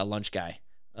lunch guy.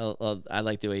 I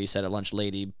like the way you said it, lunch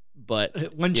lady,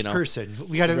 but lunch person.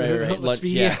 We gotta let's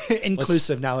be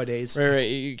inclusive nowadays. Right.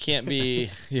 You can't be.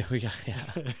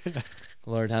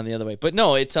 Lower down the other way, but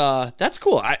no, it's that's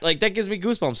cool. I like that gives me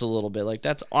goosebumps a little bit. Like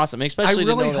that's awesome, especially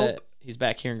to know that he's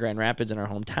back here in Grand Rapids in our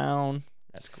hometown.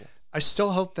 That's cool. I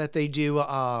still hope that they do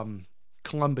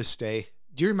Columbus Day.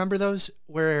 Do you remember those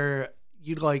where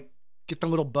you'd like get the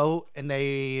little boat and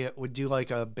they would do like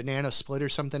a banana split or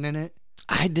something in it?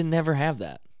 I did never have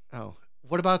that. Oh,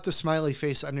 what about the smiley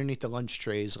face underneath the lunch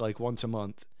trays like once a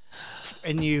month,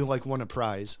 and you like won a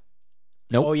prize?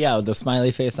 Nope. Oh yeah, the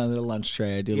smiley face under the lunch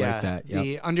tray. I do like that.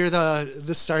 Yeah, under the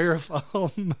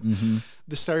styrofoam,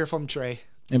 the styrofoam tray.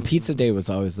 And pizza day was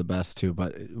always the best too.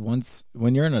 But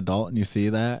when you're an adult and you see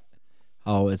that,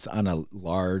 it's on a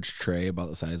large tray about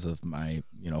the size of my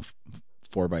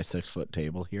 4x6 foot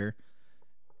table here,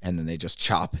 and then they just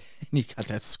chop it, and you got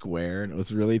that square, and it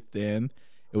was really thin.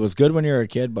 It was good when you were a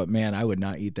kid, but man, I would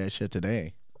not eat that shit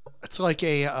today. It's like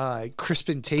a crisp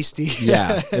and tasty.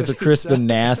 Yeah, it's a crisp and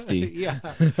nasty. Yeah.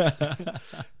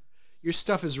 Your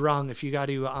stuff is wrong if you got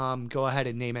to go ahead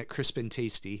and name it crisp and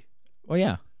tasty. Well,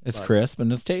 yeah, it's crisp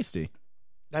and it's tasty.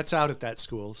 That's out at that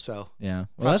school, so yeah.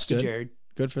 Well, that's to good. Jared.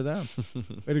 Good for them.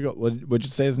 Way to go. Would you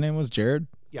say his name was Jared?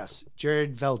 Yes,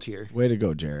 Jared Veldheer. Way to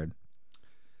go, Jared.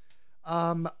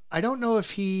 I don't know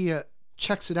if he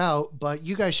checks it out, but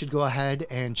you guys should go ahead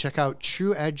and check out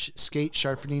True Edge Skate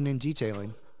Sharpening and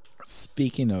Detailing.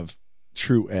 Speaking of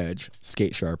True Edge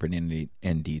Skate Sharpening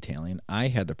and Detailing, I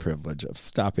had the privilege of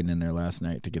stopping in there last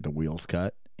night to get the wheels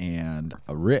cut, and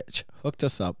Rich hooked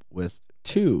us up with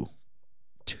two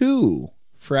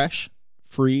fresh,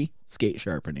 free skate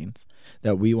sharpenings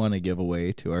that we want to give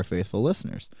away to our faithful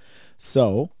listeners.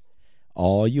 So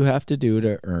all you have to do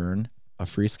to earn a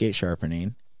free skate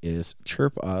sharpening is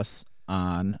chirp us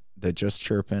on the Just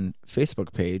Chirpin'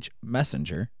 Facebook page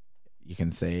Messenger. You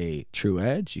can say True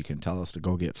Edge. You can tell us to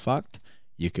go get fucked.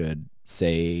 You could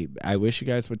say, I wish you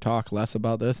guys would talk less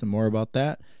about this and more about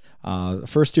that, the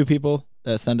first 2 people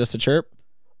that send us a chirp,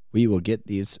 we will get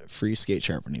these free skate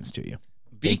sharpenings to you.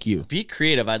 Thank you. Be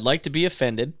creative. I'd like to be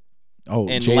offended. Oh,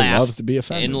 and Jay laugh, loves to be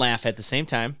offended. and laugh at the same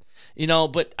time.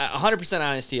 But 100%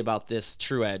 honesty about this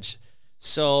True Edge.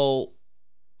 So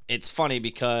it's funny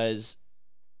because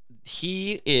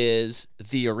he is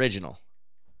the original.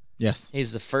 Yes.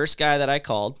 He's the first guy that I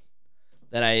called,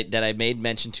 that I made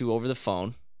mention to over the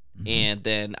phone, and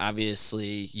then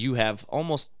obviously you have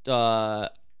almost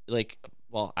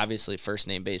obviously first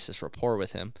name basis rapport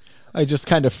with him. I just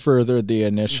kind of furthered the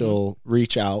initial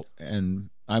reach out, and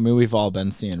I mean, we've all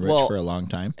been seeing Rich for a long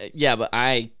time. Yeah, but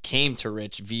I came to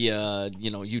Rich via,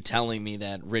 you telling me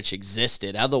that Rich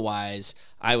existed. Otherwise,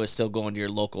 I was still going to your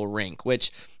local rink,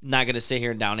 which I'm not going to sit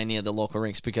here and down any of the local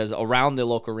rinks, because around the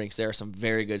local rinks, there are some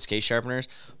very good skate sharpeners.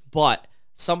 But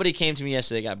somebody came to me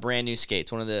yesterday, got brand new skates,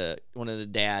 one of the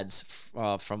dads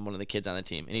from one of the kids on the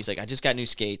team. And he's like, I just got new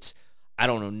skates. I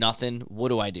don't know nothing. What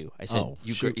do I do? I said,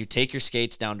 you take your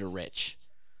skates down to Rich,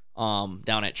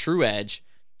 down at True Edge.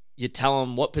 You tell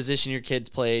him what position your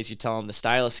kid plays. You tell him the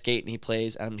style of skating he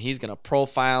plays. He's going to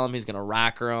profile him. He's going to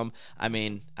rocker him. I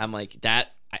mean, I'm like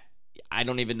that. I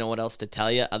don't even know what else to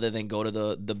tell you other than go to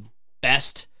the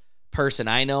best person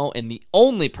I know, and the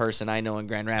only person I know in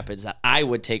Grand Rapids that I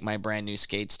would take my brand new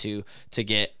skates to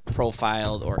get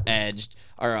profiled or edged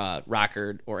or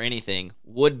rockered or anything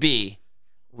would be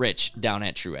Rich down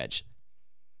at True Edge.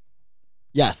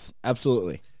 Yes,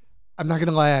 absolutely. I'm not going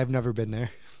to lie, I've never been there.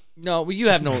 No, well, you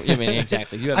have no. I mean,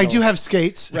 exactly. I do have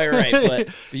skates. Right.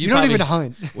 But you don't even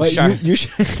hunt. Wait, you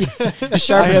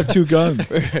should. I have 2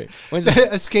 guns.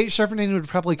 A skate sharpening would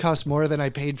probably cost more than I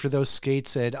paid for those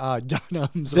skates at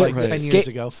Dunham's 10 years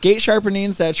ago. Skate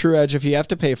sharpenings at True Edge, if you have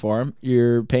to pay for them,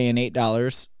 you're paying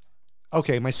 $8.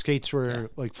 Okay, my skates were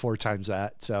like 4 times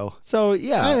that. So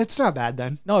yeah. It's not bad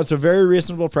then. No, it's a very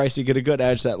reasonable price. You get a good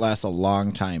edge that lasts a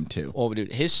long time, too. Oh,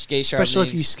 dude, his skate sharpenings. Especially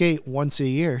if you skate once a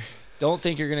year. Don't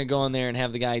think you're going to go in there and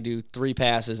have the guy do 3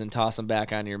 passes and toss them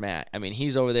back on your mat. I mean,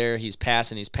 he's over there. He's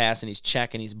passing, he's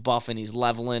checking, he's buffing, he's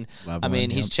leveling.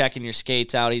 He's checking your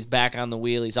skates out. He's back on the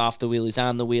wheel. He's off the wheel. He's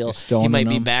on the wheel. He might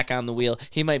be back on the wheel.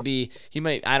 He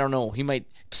might, I don't know. He might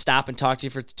stop and talk to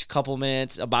you for a couple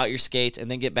minutes about your skates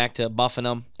and then get back to buffing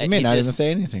them. He may not even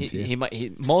say anything to you.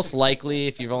 He most likely,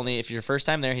 if you're first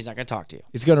time there, he's not going to talk to you.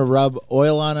 He's going to rub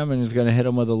oil on them, and he's going to hit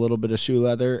them with a little bit of shoe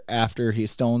leather after he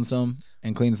stones them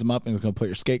and cleans them up, and he's going to put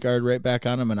your skate guard right back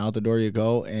on them, and out the door you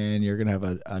go, and you're going to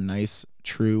have a nice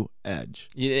True Edge.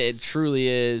 It truly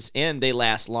is, and they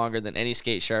last longer than any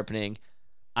skate sharpening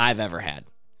I've ever had.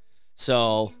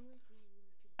 So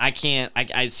I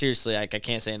seriously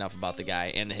can't say enough about the guy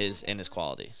and his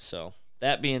quality. So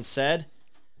that being said,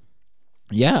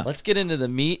 yeah, let's get into the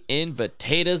meat and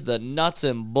potatoes, the nuts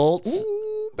and bolts.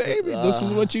 Ooh, baby, this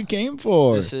is what you came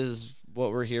for. This is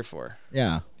what we're here for.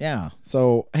 Yeah.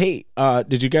 So, hey,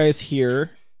 did you guys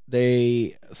hear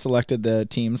they selected the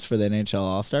teams for the NHL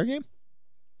All-Star game?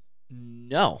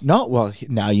 No. Well,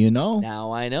 now you know.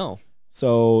 Now I know.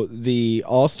 So the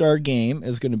All-Star game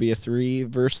is going to be a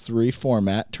 3-versus-3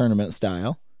 format, tournament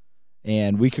style.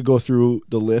 And we could go through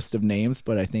the list of names,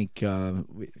 but I think,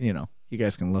 you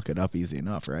guys can look it up easy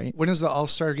enough, right? When is the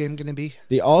All-Star game going to be?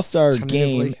 The All-Star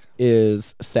game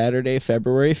is Saturday,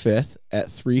 February 5th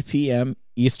at 3 p.m.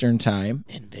 Eastern Time.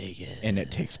 In Vegas. And it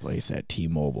takes place at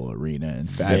T-Mobile Arena in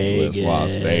fabulous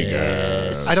Las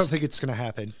Vegas. I don't think it's going to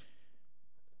happen.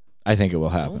 I think it will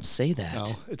happen. Don't say that. No,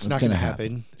 it's not going to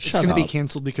happen. It's Shut going to be up.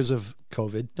 canceled because of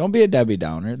COVID. Don't be a Debbie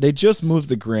Downer. They just moved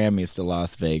the Grammys to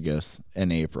Las Vegas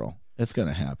in April. It's going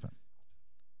to happen.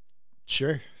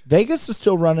 Sure. Vegas is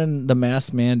still running the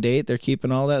mask mandate. They're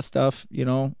keeping all that stuff,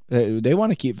 They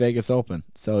want to keep Vegas open.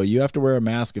 So you have to wear a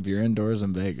mask if you're indoors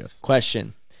in Vegas.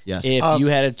 Question. Yes. If you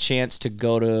had a chance to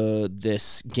go to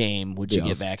this game, would you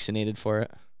get vaccinated for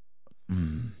it?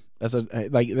 There's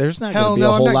not going to be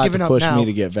no, a whole I'm not lot giving to up push now. me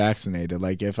to get vaccinated.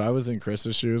 Like if I was in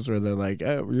Chris's shoes where they're like,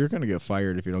 oh, you're going to get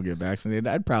fired if you don't get vaccinated,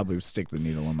 I'd probably stick the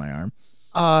needle in my arm.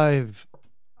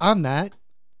 On that,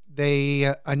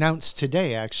 they announced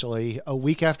today, actually, a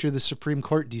week after the Supreme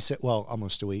Court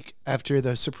almost a week after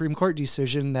the Supreme Court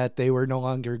decision that they were no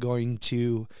longer going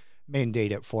to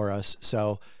mandate it for us.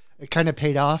 So it kind of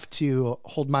paid off to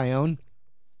hold my own.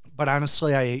 But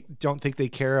honestly, I don't think they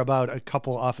care about a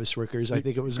couple office workers. I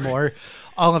think it was more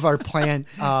all of our plant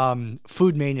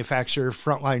food manufacturer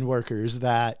frontline workers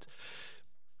that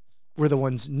were the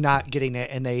ones not getting it,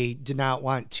 and they did not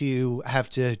want to have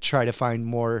to try to find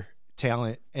more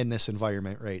talent in this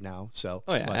environment right now. So,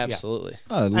 absolutely.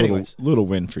 A little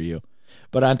win for you.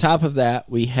 But on top of that,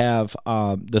 we have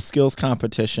the skills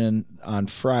competition on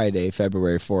Friday,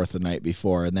 February 4th, the night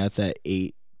before, and that's at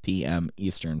 8 p.m.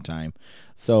 Eastern time.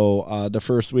 So the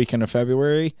first weekend of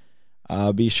February,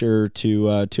 be sure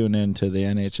to tune in to the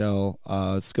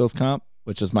NHL skills comp,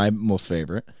 which is my most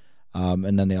favorite,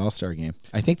 and then the All-Star game.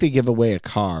 I think they give away a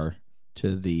car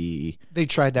to the They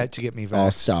tried that to get me vexed.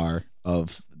 All-Star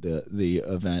of the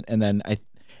event. And then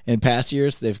in past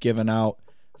years, they've given out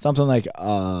something like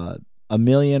 $1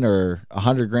 million or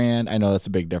 $100,000. I know that's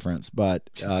a big difference,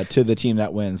 but to the team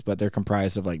that wins. But they're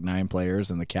comprised of like 9 players,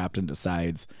 and the captain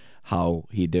decides how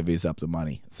he divvies up the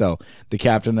money. So the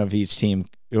captain of each team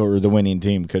or the winning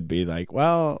team could be like,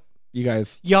 "Well, you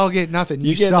guys, Y'all get nothing.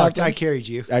 You get sucked. nothing. I carried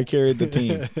you. I carried the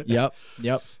team." Yep.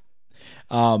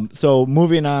 So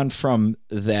moving on from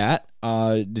that,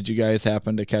 did you guys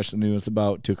happen to catch the news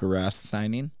about Tuukka Rask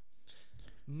signing?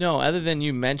 No, other than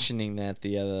you mentioning that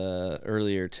the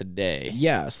earlier today.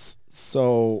 Yes.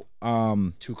 So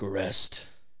Tuukka Rask.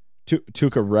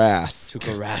 Tuukka Rask.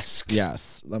 Tuukka Rask.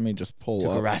 Yes. Let me just pull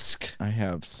Tuukka up. Rask. I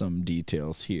have some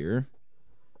details here.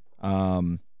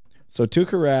 So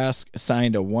Tuukka Rask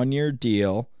signed a 1-year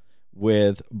deal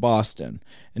with Boston.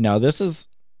 And now this is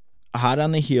hot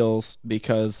on the heels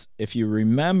because if you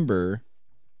remember,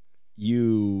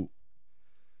 excuse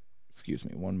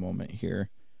me one moment here.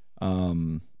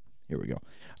 Here we go.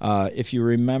 If you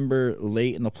remember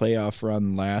late in the playoff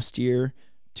run last year,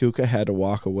 Tuukka had to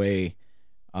walk away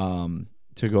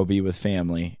to go be with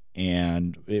family,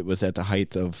 and it was at the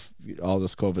height of all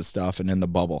this COVID stuff and in the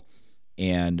bubble.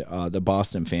 And the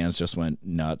Boston fans just went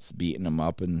nuts, beating him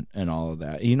up and all of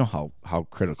that. You know how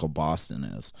critical Boston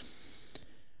is.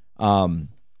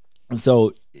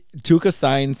 So Tuukka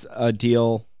signs a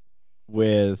deal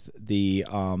with the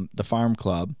farm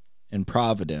club in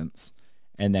Providence,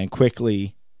 and then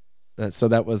quickly, so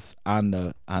that was on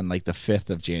like the 5th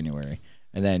of January,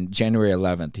 and then January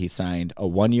 11th he signed a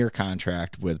 1-year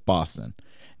contract with Boston.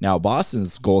 Now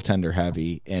Boston's goaltender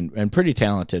heavy and pretty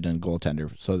talented in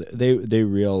goaltender, so they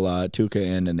reel Tuukka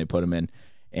in and they put him in,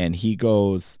 and he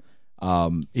goes.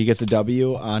 He gets a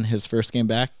W on his first game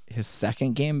back. His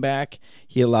second game back,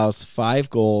 he allows 5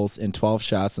 goals and 12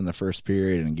 shots in the first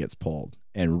period and gets pulled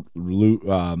and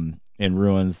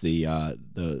ruins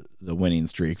the winning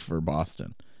streak for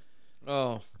Boston.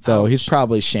 Oh, so ouch. He's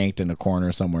probably shanked in a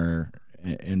corner somewhere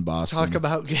in Boston. Talk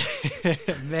about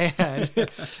man.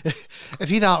 If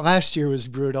he thought last year was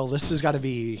brutal, this has got to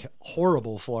be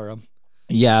horrible for him.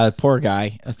 Yeah, poor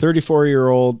guy. A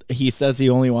 34-year-old. He says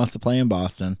he only wants to play in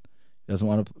Boston. Doesn't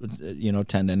want to,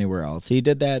 tend anywhere else. He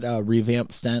did that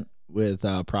revamp stint with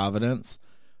Providence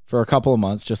for a couple of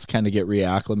months just to kind of get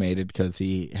reacclimated because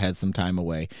he had some time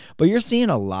away. But you're seeing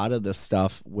a lot of this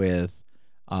stuff with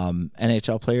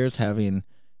NHL players having,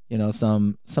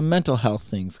 some mental health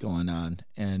things going on.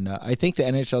 And I think the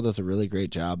NHL does a really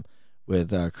great job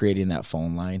with creating that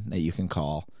phone line that you can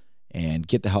call and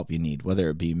get the help you need, whether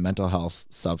it be mental health,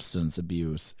 substance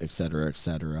abuse, et cetera, et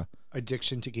cetera.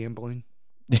 Addiction to gambling.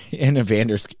 In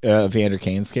Evander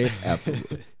Kane's case,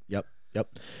 absolutely. Yep.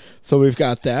 So we've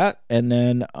got that, and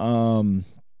then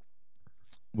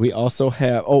we also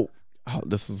have. Oh,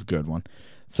 this is a good one.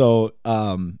 So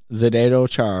Zdeno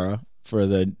Chara for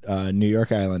the New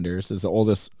York Islanders is the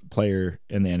oldest player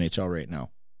in the NHL right now,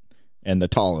 and the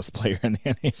tallest player in the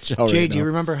NHL. Jay, right do you now.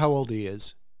 remember how old he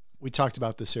is? We talked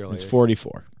about this earlier. He's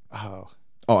 44. Oh,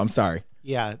 I'm sorry.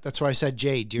 yeah. That's why I said,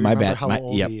 Jay, do you My remember bad. how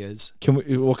old he is?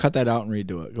 We'll cut that out and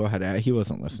redo it. Go ahead. He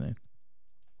wasn't listening.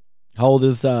 How old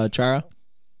is Chara?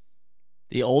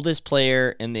 the oldest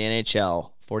player in the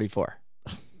NHL, 44.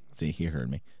 See, he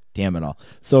heard me. Damn it all.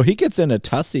 So he gets in a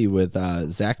tussle with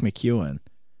Zach McEwen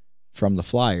from the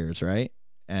Flyers, right?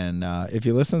 And if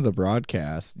you listen to the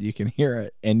broadcast, you can hear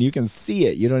it and you can see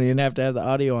it. You don't even have to have the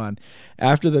audio on.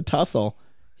 After the tussle,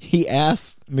 he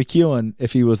asked McEwen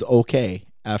if he was okay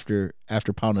after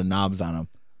pounding knobs on him.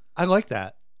 I like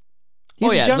that.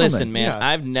 He's a gentleman. Listen,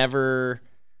 man, Yeah.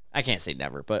 I can't say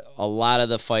never, but a lot of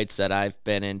the fights that I've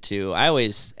been into,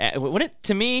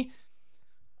 to me,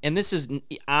 and this is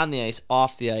on the ice,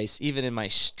 off the ice, even in my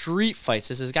street fights,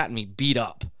 this has gotten me beat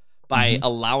up by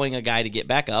allowing a guy to get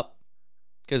back up.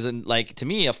 Because, to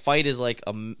me, a fight is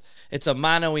it's a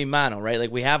mano-a-mano, right?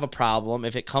 Like, we have a problem.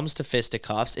 If it comes to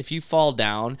fisticuffs, if you fall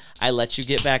down, I let you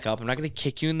get back up. I'm not going to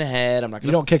kick you in the head.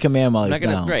 You don't kick a man while he's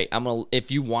down. Great.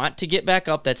 If you want to get back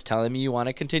up, that's telling me you want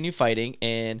to continue fighting.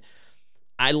 And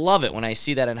I love it when I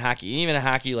see that in hockey. Even in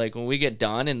hockey, when we get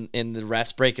done and the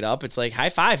refs break it up, it's like, high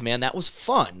five, man. That was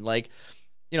fun.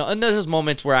 and there's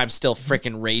moments where I'm still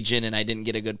freaking raging and I didn't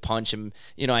get a good punch, and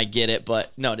I get it,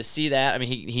 but no, to see that, I mean,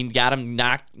 he got him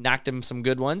knocked him some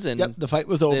good ones, and Yep, the fight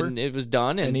was over. then it was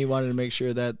done, and he wanted to make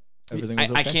sure that everything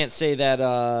was okay. I can't say that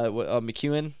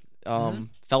McEwen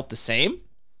felt the same.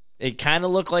 It kind of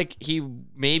looked like he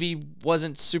maybe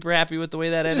wasn't super happy with the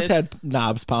way that ended. Just had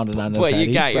knobs pounded on his But head.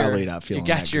 you got He's probably not feeling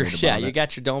that great about you it.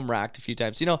 got your dome rocked a few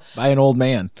times. By an old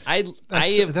man.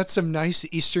 That's some nice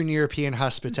Eastern European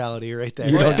hospitality right there.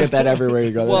 You don't get that everywhere you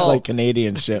go. That's Well, like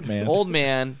Canadian shit, man. Old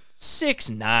man,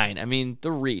 6'9". I mean,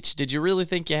 the reach. Did you really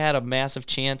think you had a massive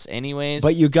chance anyways?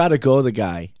 But you got to go the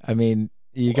guy. I mean,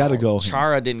 you got to go him.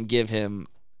 Chara didn't give him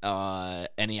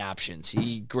any options.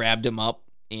 He grabbed him up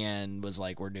and was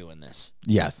like, we're doing this.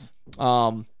 Yes.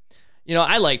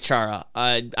 I like Chara.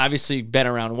 Obviously been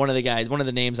around. One of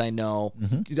the names I know,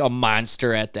 a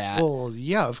monster at that. Well,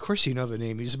 yeah, of course you know the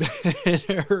name. He's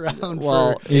been around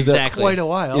Well, for exactly. quite a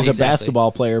while. He's a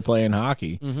basketball player playing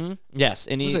hockey. Mm-hmm. Yes.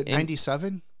 And Was it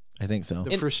 97? I think so.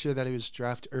 The first year that he was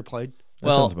drafted or played? That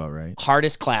sounds about right.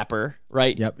 Hardest clapper,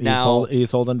 right? Yep. He's Now,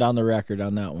 holding down the record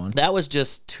on that one. that was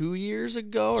just 2 years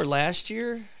ago or last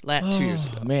year? 2 years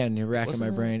ago. Man, you're racking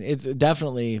my brain. It's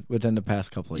definitely within the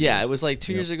past couple of years. Yeah, it was like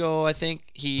 2 years ago, I think.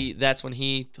 That's when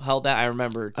he held that. I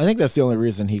remember. I think that's the only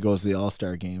reason he goes to the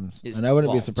All-Star games. Is And I wouldn't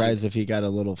be well, surprised if he got a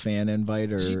little fan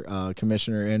invite or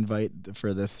commissioner invite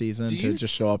for this season to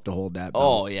just show up to hold that belt.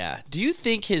 Oh, yeah. Do you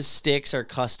think his sticks are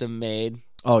custom made?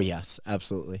 Oh, yes,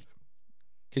 absolutely.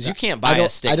 Because you can't buy a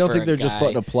stick. I don't for think a they're just guy.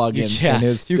 putting a plug in Yeah,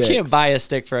 his you sticks. can't buy a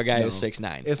stick for a guy No. who's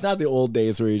 6'9". It's not the old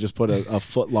days where you just put a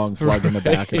foot-long plug in the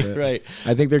back of it. Right.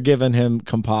 I think they're giving him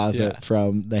composite Yeah.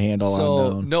 from the handle So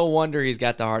on down. no wonder he's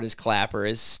got the hardest clapper.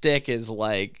 His stick is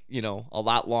like, a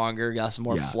lot longer, got some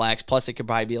more Yeah. flex. Plus, it could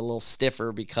probably be a little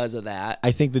stiffer because of that.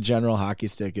 I think the general hockey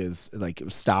stick is like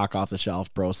stock off the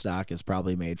shelf. Pro stock is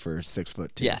probably made for 6'2".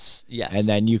 Yes. And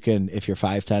then you can, if you're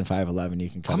 5'10", 5'11", you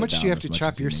can cut How it much down do you have as to much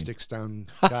chop as you your need. sticks down,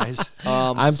 guys?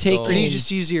 I'm taking- Or do you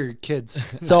just use your kids?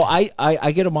 So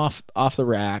I get them off the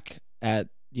rack at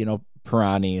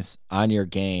Pirani's On Your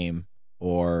Game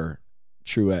or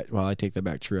True Edge. Well, I take that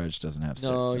back. True Edge doesn't have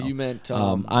sticks. No, so. you meant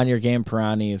On Your Game,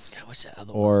 Pirani's, what's that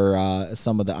other one? or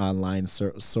some of the online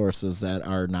sources that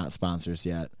are not sponsors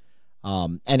yet.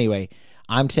 Anyway,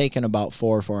 I'm taking about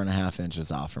 4.5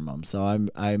 inches off from them. So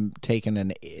I'm taking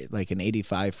an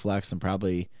 85 flex and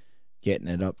probably getting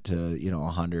it up to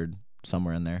 100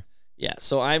 somewhere in there. Yeah,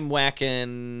 so I'm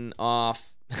whacking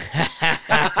off.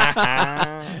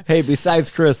 Hey,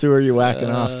 besides Chris, who are you whacking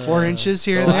off? 4 inches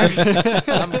here So and there.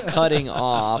 I'm cutting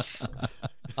off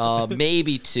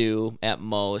maybe 2 at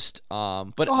most.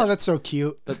 But Oh, that's so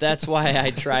cute. but that's why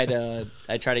I try to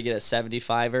get a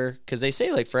 75er, because they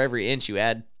say like for every inch you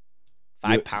add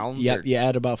 5 pounds. Yep, or, you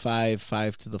add about five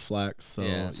to the flex. So,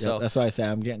 Yeah, yep, so- that's why I say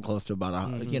I'm getting close to about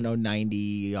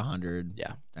 90, 100,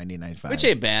 Yeah. 90, 95. which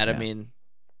ain't bad. Yeah. I mean,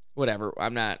 whatever.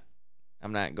 I'm not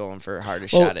going for a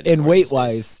hardest Well, shot anymore. and weight these days.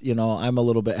 wise, I'm a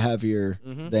little bit heavier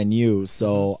than you,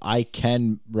 so I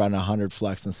can run 100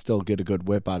 flex and still get a good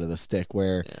whip out of the stick.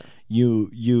 Where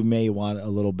you may want a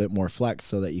little bit more flex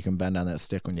so that you can bend on that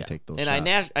stick when you take those. And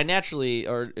shots. I naturally,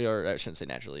 or I shouldn't say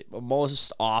naturally, but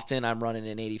most often I'm running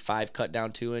an 85 cut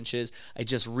down 2 inches. I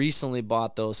just recently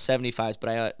bought those 75s,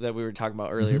 but that we were talking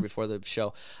about earlier before the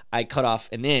show. I cut off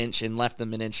an inch and left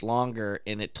them an inch longer,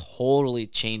 and it totally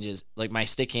changes. Like my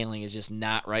stick handling is just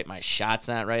not right. My shot's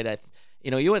not right.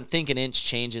 You wouldn't think an inch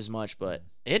changes much, but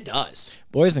it does.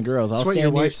 Boys and girls, That's I'll what your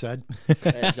stand here. wife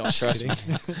said. Don't trust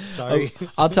me. Sorry.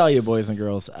 I'll tell you, boys and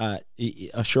girls, a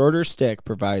shorter stick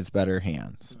provides better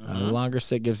hands. A longer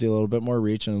stick gives you a little bit more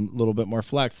reach and a little bit more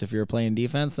flex. If you're playing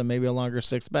defense, then maybe a longer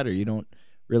stick's better. You don't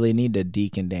really need to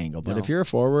deke and dangle. But if you're a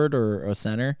forward or a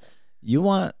center, you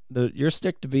want your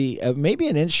stick to be maybe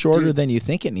an inch shorter than you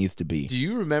think it needs to be. Do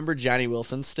you remember Johnny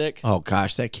Wilson's stick? Oh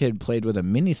gosh, that kid played with a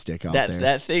mini stick out there.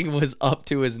 That thing was up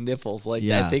to his nipples. Like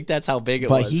Yeah. I think that's how big it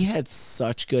But was. he had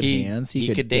such good He- hands. he He,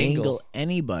 could could dangle dangle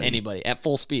anybody. at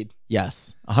full speed.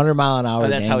 Yes, 100 mile an hour. Oh,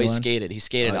 that's how he dangling. skated. He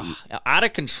skated out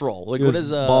of control. Like He what was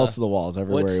is balls to the walls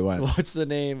everywhere he went. What's the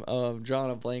name of drawing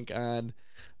a blank on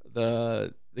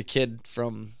the kid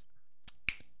from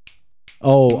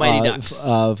Oh, Mighty Ducks.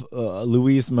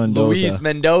 Luis Mendoza. Luis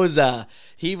Mendoza?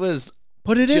 He was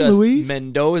Put it in, just Luis.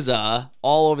 Mendoza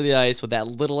all over the ice with that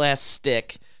little ass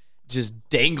stick, just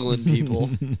dangling people.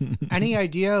 Any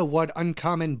idea what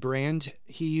uncommon brand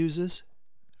he uses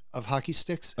of hockey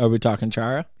sticks? Are we talking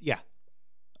Chara? Yeah.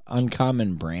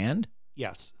 Uncommon brand?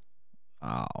 Yes.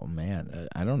 Oh man,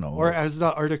 I don't know. Or as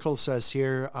the article says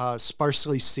here,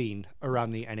 sparsely seen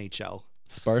around the NHL.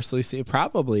 Sparsely seen,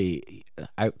 probably.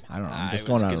 I don't know. I'm I just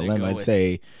was going on a gonna limb. go I'd with-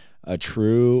 say a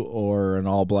True or an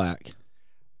All Black.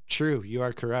 True, you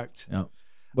are correct. Yeah.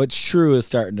 But True is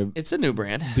starting to It's a new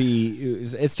brand.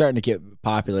 it's starting to get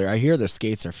popular. I hear their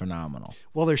skates are phenomenal.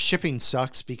 Well, their shipping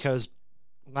sucks because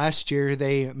last year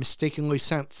they mistakenly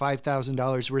sent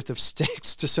 $5,000 worth of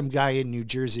sticks to some guy in New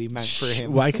Jersey meant for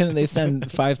him. Why couldn't they send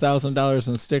 $5,000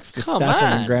 in sticks to Come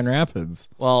Stefan on. in Grand Rapids?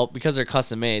 Well, because they're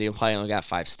custom made, you probably only got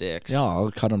 5 sticks. Yeah,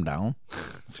 I'll cut them down.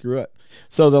 Screw it.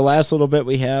 So the last little bit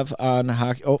we have on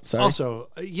hockey. Oh, sorry. Also,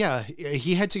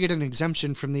 he had to get an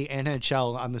exemption from the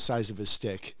NHL on the size of his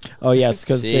stick. Oh, yes,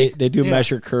 because See? they do Yeah.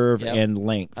 measure curve Yep. and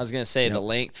length. I was gonna say the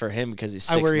length for him because he's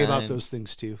 6'9". I worry about those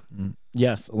things too.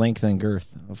 Yes, length and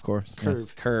girth, of course. Curve.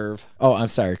 Yes. Curve. Oh, I'm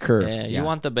sorry, curve. Yeah, you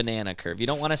want the banana curve. You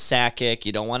don't want a Sakic.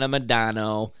 You don't want a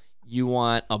Medano. You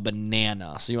want a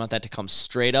banana. So you want that to come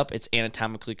straight up. It's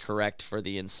anatomically correct for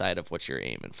the inside of what you're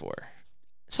aiming for.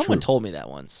 Someone True. told me that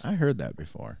once. I heard that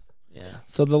before. Yeah.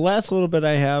 So the last little bit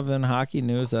I have in hockey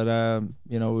news that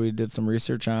we did some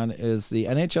research on is the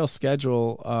NHL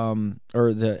schedule,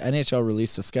 or the NHL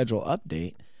released a schedule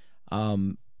update.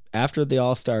 After the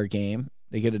All-Star game,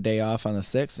 they get a day off on the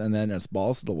 6th, and then it's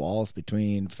balls to the walls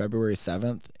between February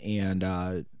 7th and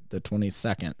the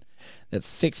 22nd. That's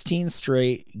 16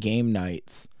 straight game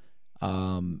nights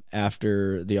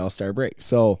after the All-Star break.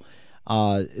 So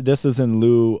this is in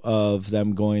lieu of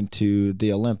them going to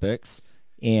the Olympics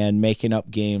and making up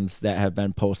games that have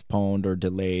been postponed or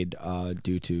delayed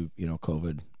due to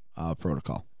COVID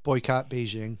protocol. Boycott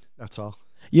Beijing. That's all.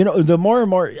 The more and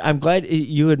more, I'm glad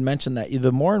you had mentioned that.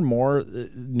 The more and more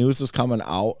news is coming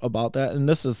out about that, and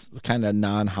this is kind of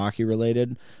non-hockey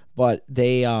related, but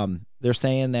they're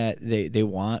saying that they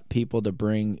want people to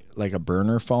bring like a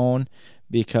burner phone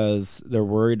because they're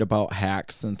worried about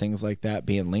hacks and things like that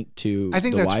being linked to I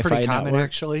think the that's Wi-Fi pretty common, network.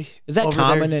 actually. Is that over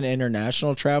common there. in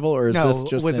international travel, or is No, this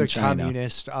just with in a China?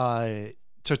 communist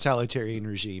totalitarian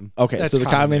regime. Okay, That's so the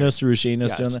common there. communist regime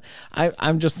is Yes. doing that.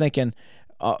 I'm just thinking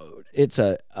it's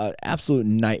a absolute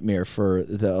nightmare for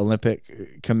the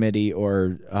Olympic Committee,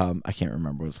 or I can't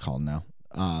remember what it's called now.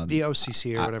 The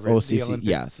OCC or whatever. the OCC, Olympic-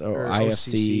 yes, or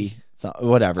OCC. IFC,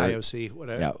 whatever. IOC,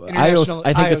 whatever. Yeah, International-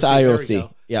 I think it's there we IOC.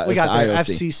 go. Yeah, we it's got there.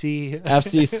 IOC. FCC.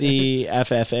 FCC,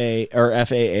 FFA, or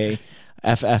FAA,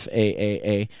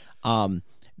 FFAAA.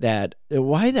 That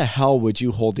why the hell would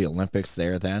you hold the Olympics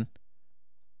there then?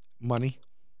 Money.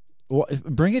 Well,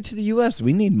 bring it to the U.S.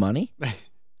 We need money.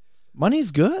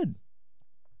 Money's good.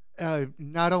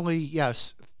 Not only,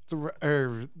 yes,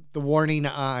 the warning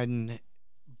on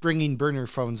bringing burner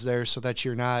phones there so that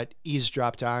you're not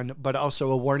eavesdropped on, but also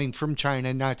a warning from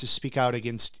China not to speak out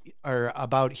against or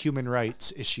about human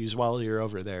rights issues while you're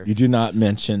over there. You do not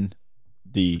mention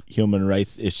the human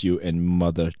rights issue in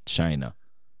Mother China.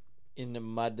 In the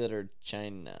mother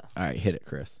China. All right, hit it,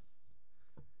 Chris.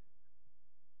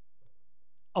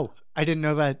 Oh, I didn't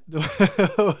know that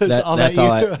was all That's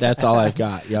that that's all I've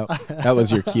got. Yep, that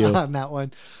was your cue. on that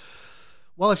one.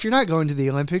 Well, if you're not going to the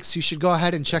Olympics, you should go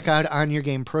ahead and check out On Your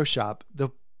Game Pro Shop, the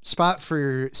spot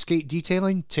for skate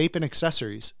detailing, tape, and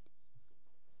accessories.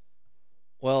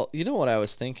 Well, you know what I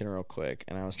was thinking real quick,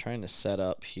 and I was trying to set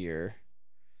up here.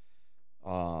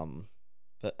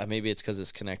 But maybe it's because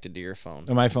it's connected to your phone.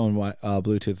 My phone,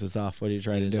 Bluetooth is off. What are you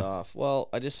trying It to is do? off. Well,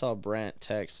 I just saw Brent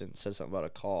text and said something about a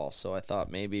call, so I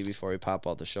thought maybe before we pop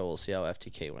out the show, we'll see how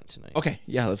FTK went tonight. Okay,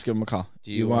 yeah, let's give him a call.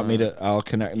 Do you you want me wanna- to? I'll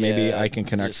connect. Maybe Yeah, I can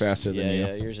connect just- faster than you.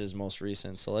 Yeah, yours is most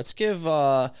recent. So let's give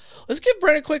Brent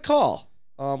a quick call.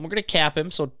 We're gonna cap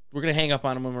him, so we're gonna hang up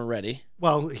on him when we're ready.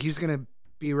 Well, he's going to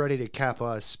be ready to cap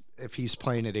us if he's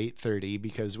playing at 8:30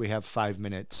 because we have 5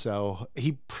 minutes. So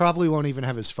he probably won't even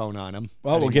have his phone on him.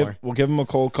 Well, anymore. we'll give him a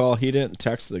cold call. He didn't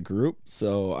text the group,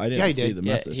 so I didn't Yeah, he see did. the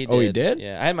Yeah, message. he did. Oh, he did.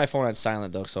 Yeah, I had my phone on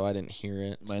silent though, so I didn't hear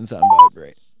it. Mine's on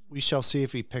vibrate. We shall see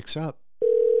if he picks up.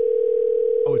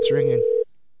 Oh, it's ringing.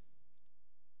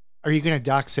 Are you going to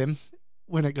dox him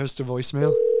when it goes to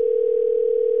voicemail?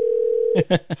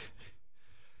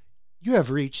 You have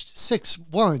reached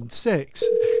 616.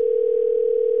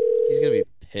 He's gonna be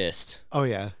pissed. Oh,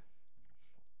 yeah.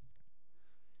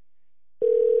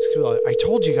 He's gonna be like, I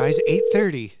told you guys,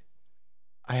 8:30.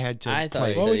 I had to I thought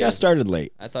play. he Well, said we he got was- started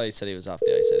late. I thought he said he was off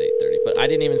the ice at 8:30, but I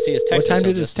didn't even see his text. What time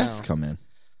until did his just text now. come in?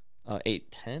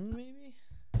 8:10 maybe.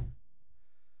 I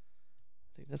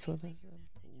think that's what that said.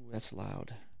 Ooh, that's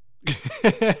loud.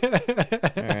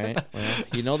 All right. Well,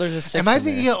 you know there's a 6. Am I in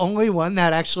the there. only one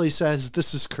that actually says,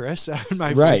 this is Chris on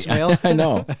my Right, voicemail? I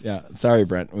know. Yeah, sorry,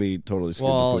 Brent. We totally screwed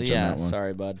the Well, pooch on yeah. that one.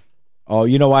 Sorry, bud. Oh,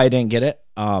 you know why I didn't get it?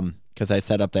 Because I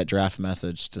set up that draft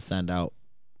message to send out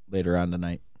later on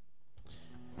tonight.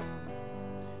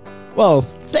 Well,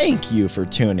 thank you for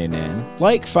tuning in.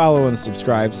 Like, follow, and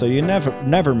subscribe so you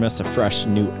never miss a fresh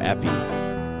new epi.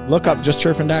 Look up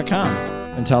justchirpin.com.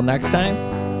 Until next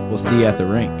time, we'll see you at the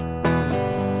rink.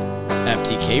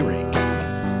 FTK Rink.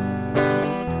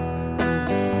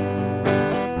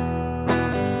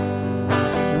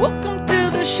 Welcome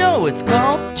to the show. It's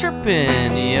called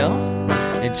Chirpin', yo.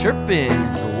 And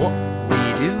chirpin's what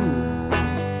we do.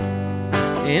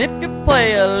 And if you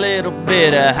play a little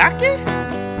bit of hockey,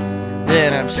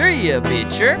 then I'm sure you'll be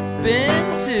chirping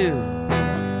too.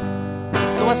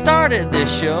 So I started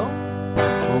this show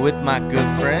with my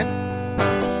good friend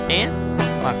and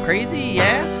my crazy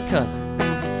ass cousin.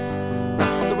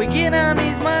 So we get on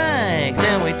these mics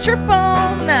and we chirp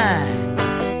all night,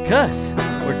 'cause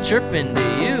we're chirping to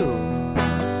you.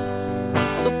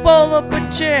 So pull up a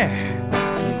chair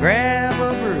and grab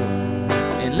a brew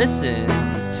and listen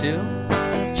to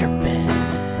Chirpin'.